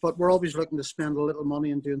 but we're always looking to spend a little money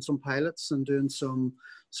and doing some pilots and doing some.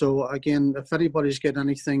 So again, if anybody's got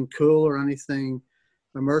anything cool or anything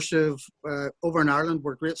immersive, over in Ireland,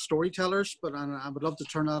 we're great storytellers, but I would love to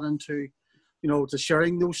turn that into, you know, to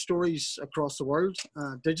sharing those stories across the world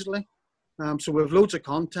digitally. So we have loads of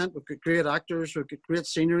content. We've got great actors. We've got great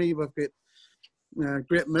scenery. We've got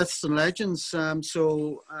great myths and legends.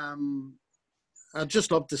 I'd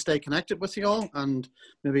just love to stay connected with you all, and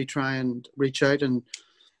maybe try and reach out and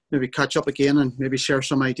maybe catch up again, and maybe share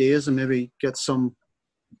some ideas, and maybe get some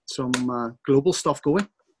global stuff going.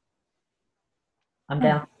 I'm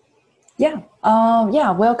down. Yeah.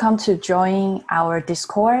 Yeah. Welcome to join our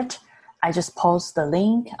Discord. I just post the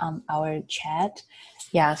link on our chat.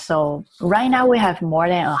 Yeah, so right now we have more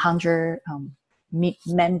than 100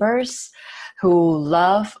 members who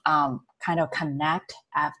love kind of connect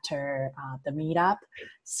after the meetup.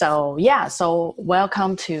 So yeah, so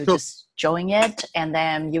welcome to just join it, and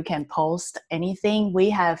then you can post anything. We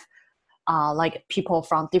have like people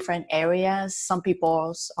from different areas. Some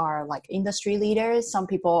people are like industry leaders. Some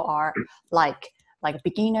people are like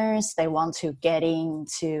beginners. They want to get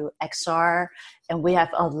into XR, and we have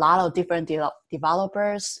a lot of different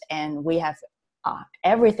developers, and we have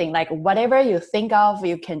everything, like whatever you think of,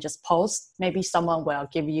 you can just post. Maybe someone will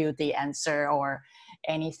give you the answer or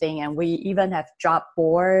anything. And we even have job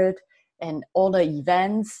board and all the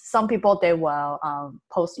events. Some people, they will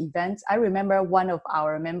post events. I remember one of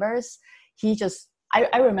our members, he just,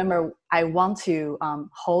 I remember I want to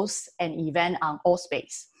host an event on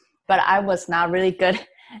Allspace, but I was not really good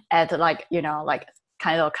at like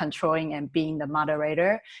kind of controlling and being the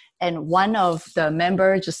moderator. And one of the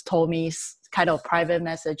members just told me, kind of private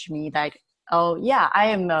message me like, oh yeah, I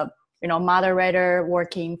am a moderator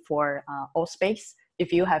working for Allspace.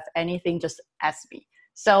 If you have anything, just ask me.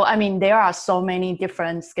 So I mean, there are so many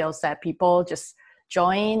different skill set. People just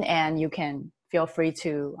join, and you can feel free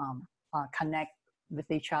to connect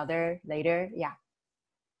with each other later. Yeah.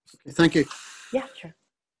 Thank you. Yeah, sure.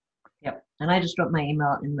 Yep. And I just dropped my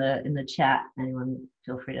email in the chat. Anyone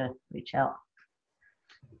feel free to reach out.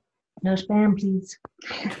 No spam, please.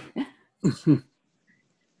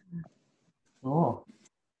 Cool.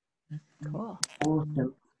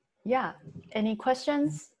 Awesome. Yeah. Any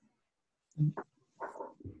questions?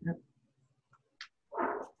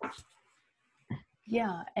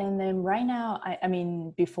 Yeah. And then right now, I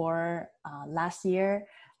mean, before last year,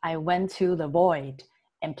 I went to the Void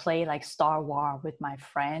and played like Star Wars with my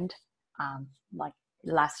friend like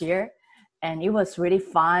last year. And it was really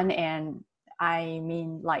fun. And I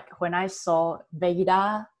mean, like when I saw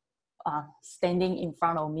Veda standing in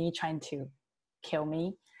front of me trying to kill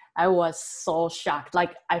me, I was so shocked.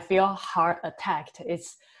 Like I feel heart attacked.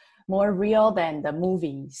 It's more real than the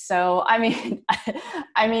movie. So I mean,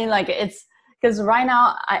 like it's because right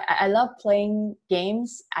now I love playing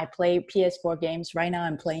games. I play PS4 games. Right now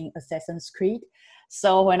I'm playing Assassin's Creed.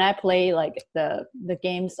 So when I play like the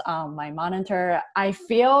games on my monitor, I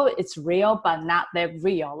feel it's real, but not that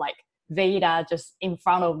real. Like Veda just in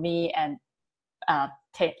front of me and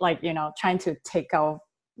trying to take out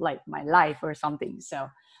like my life or something. So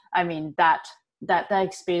I mean that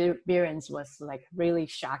experience was like really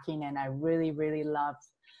shocking, and I really loved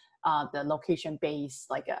the location based,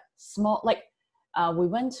 like a small, like we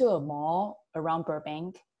went to a mall around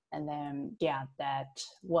Burbank, and then yeah, that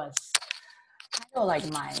was kind of like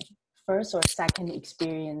my first or second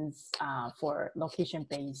experience for location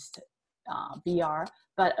based VR.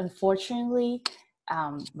 But unfortunately,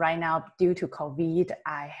 right now, due to COVID,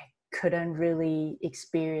 I couldn't really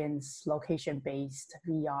experience location-based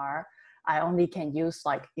VR. I only can use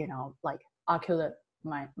like Oculus,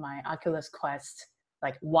 my Oculus Quest,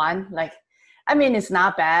 like 1. Like, I mean, it's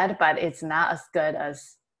not bad, but it's not as good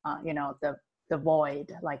as the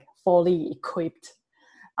Void, like fully equipped,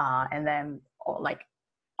 and then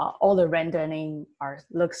all the rendering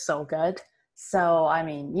looks so good. So, I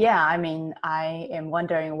mean, yeah, I mean, I am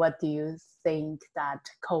wondering, what do you think that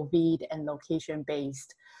COVID and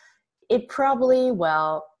location-based, it probably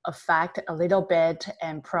will affect a little bit,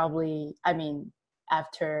 and probably, I mean,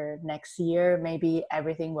 after next year, maybe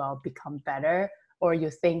everything will become better? Or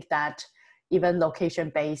you think that even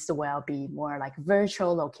location-based will be more like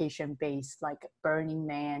virtual location-based, like Burning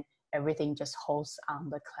Man, everything just hosts on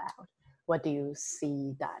the cloud? What do you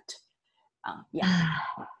see that? Yeah.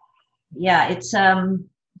 Yeah, it's a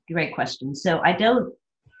great question. So I don't,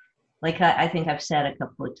 like I think I've said a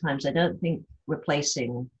couple of times, I don't think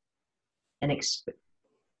replacing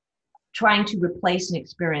trying to replace an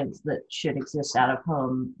experience that should exist out of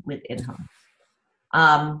home with in-home.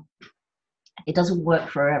 It doesn't work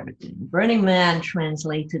for everything. Burning Man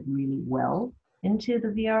translated really well into the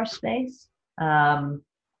VR space. And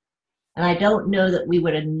I don't know that we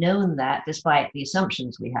would have known that, despite the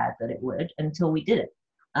assumptions we had that it would, until we did it.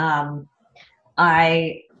 I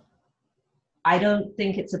don't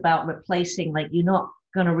think it's about replacing, like, you're not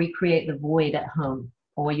going to recreate the Void at home,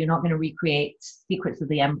 or you're not going to recreate Secrets of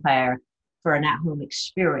the Empire for an at-home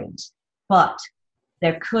experience. But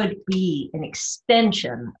there could be an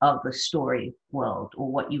extension of the story world,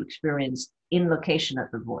 or what you experienced in location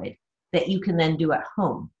at the Void, that you can then do at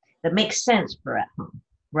home, that makes sense for at home,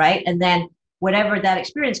 right? And then whatever that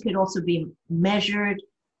experience could also be measured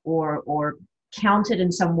or counted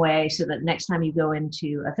in some way, so that next time you go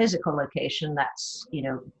into a physical location, that's,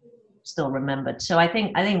 still remembered. So I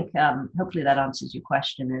think hopefully that answers your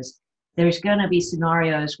question. Is there's going to be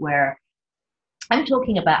scenarios where I'm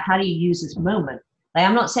talking about how do you use this moment. Like,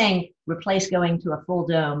 I'm not saying replace going to a full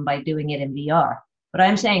dome by doing it in VR. But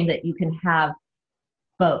I'm saying that you can have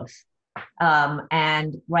both.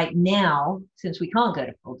 And right now, since we can't go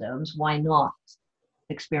to full domes, why not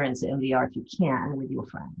experience it in VR if you can with your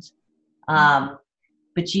friends?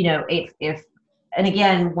 But you know, if and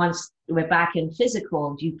again, once we're back in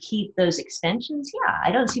physical, do you keep those extensions? Yeah,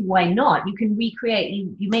 I don't see why not. You can recreate,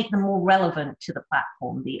 you make them more relevant to the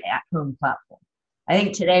platform, the at-home platform. I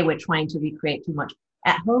think today we're trying to recreate too much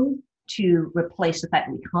at home to replace the fact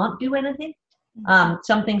that we can't do anything.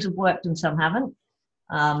 Some things have worked and some haven't.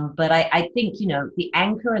 But I think, you know, the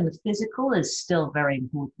anchor and the physical is still very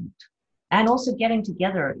important. And also getting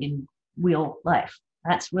together in real life.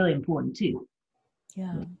 That's really important too.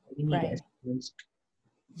 Yeah. We need right. it.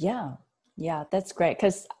 Yeah, that's great.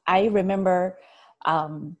 Because I remember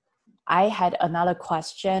I had another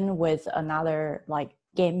question with another like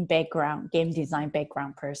game design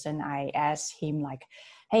background person. I asked him like,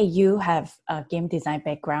 hey, you have a game design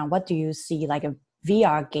background. What do you see like a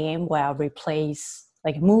VR game will replace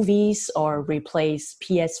like movies or replace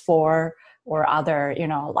PS4 or other, you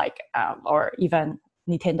know, like, or even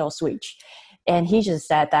Nintendo Switch? And he just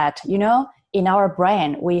said that, you know, in our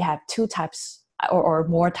brain, we have two types or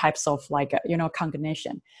more types of like, you know,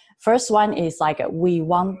 cognition. First one is like, we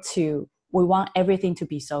want everything to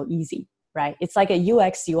be so easy, right? It's like a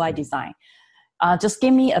UX UI design. Just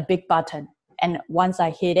give me a big button. And once I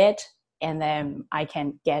hit it, and then I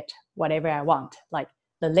can get whatever I want, like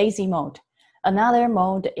the lazy mode. Another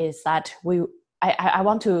mode is that I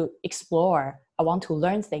want to explore. I want to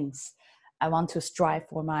learn things. I want to strive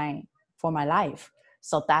for my life.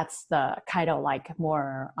 So that's the kind of like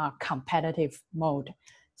more competitive mode.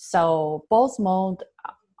 So both modes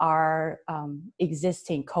are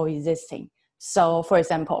coexisting. So for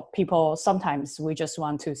example, sometimes we just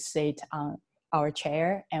want to sit on our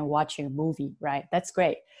chair and watch a movie, right? That's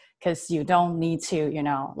great because you don't need to, you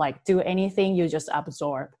know, like do anything, you just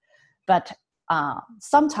absorb. But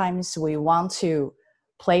sometimes we want to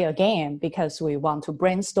play a game because we want to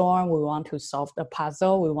brainstorm, we want to solve the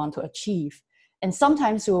puzzle, we want to achieve. And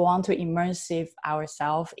sometimes we want to immerse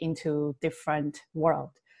ourselves into different world.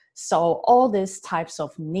 So all these types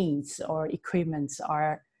of needs or equipments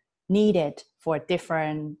are needed for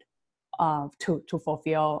different, to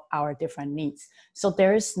fulfill our different needs. So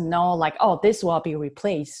there is no like, oh, this will be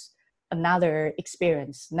replaced another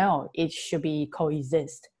experience. No, it should be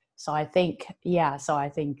coexist. So I think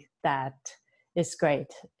that is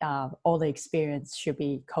great. All the experience should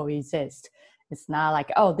be coexist. It's not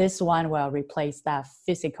like, oh, this one will replace that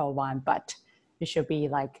physical one, but it should be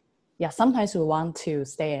like, yeah, sometimes we want to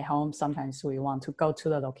stay at home. Sometimes we want to go to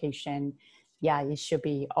the location. Yeah, it should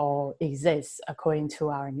be all exist according to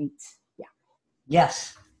our needs. Yeah.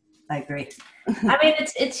 Yes, I agree. I mean,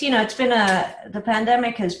 it's, you know, the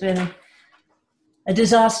pandemic has been a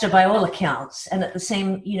disaster by all accounts. And at the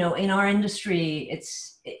same, you know, in our industry,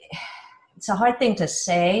 it's a hard thing to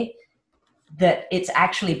say that it's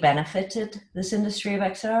actually benefited this industry of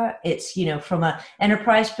XR. It's, you know, from an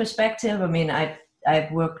enterprise perspective, I mean,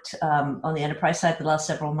 I've worked on the enterprise side the last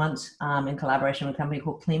several months in collaboration with a company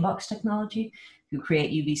called Cleanbox Technology, who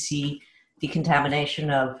create UVC decontamination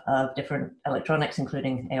of different electronics,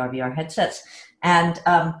 including AR/VR headsets. And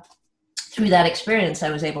through that experience,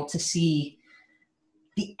 I was able to see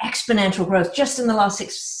the exponential growth just in the last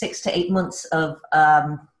six to 8 months of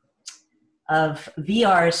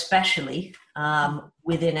VR, especially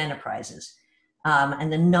within enterprises,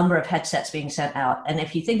 and the number of headsets being sent out. And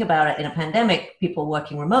if you think about it, in a pandemic, people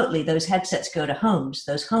working remotely, those headsets go to homes.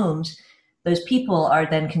 Those people are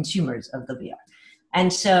then consumers of the VR.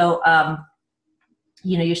 And so,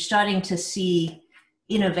 you know, you're starting to see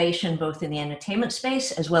innovation both in the entertainment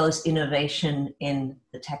space as well as innovation in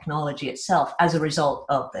the technology itself as a result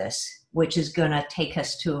of this, which is going to take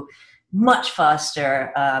us to much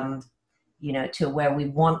faster, you know, to where we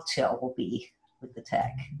want to all be with the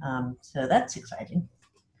tech. So that's exciting.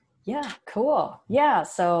 Yeah, cool. Yeah,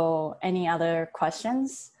 so any other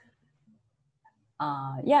questions?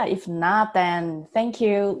 Yeah, if not, then thank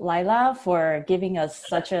you, Laila, for giving us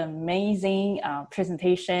such an amazing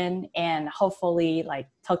presentation, and hopefully like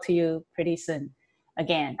talk to you pretty soon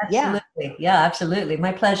again. Absolutely. Yeah, absolutely.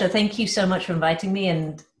 My pleasure. Thank you so much for inviting me,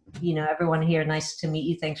 and you know, everyone here, nice to meet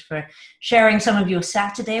you. Thanks for sharing some of your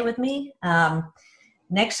Saturday with me.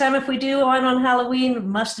 Next time, if we do one on Halloween,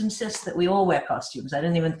 must insist that we all wear costumes. I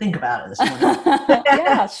didn't even think about it this morning.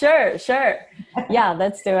 Yeah, sure. Yeah,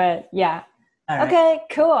 let's do it. Yeah. Right. Okay,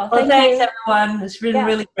 cool. Well, thanks everyone. It's really,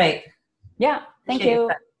 really great. Yeah, thank you.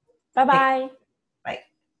 Bye-bye.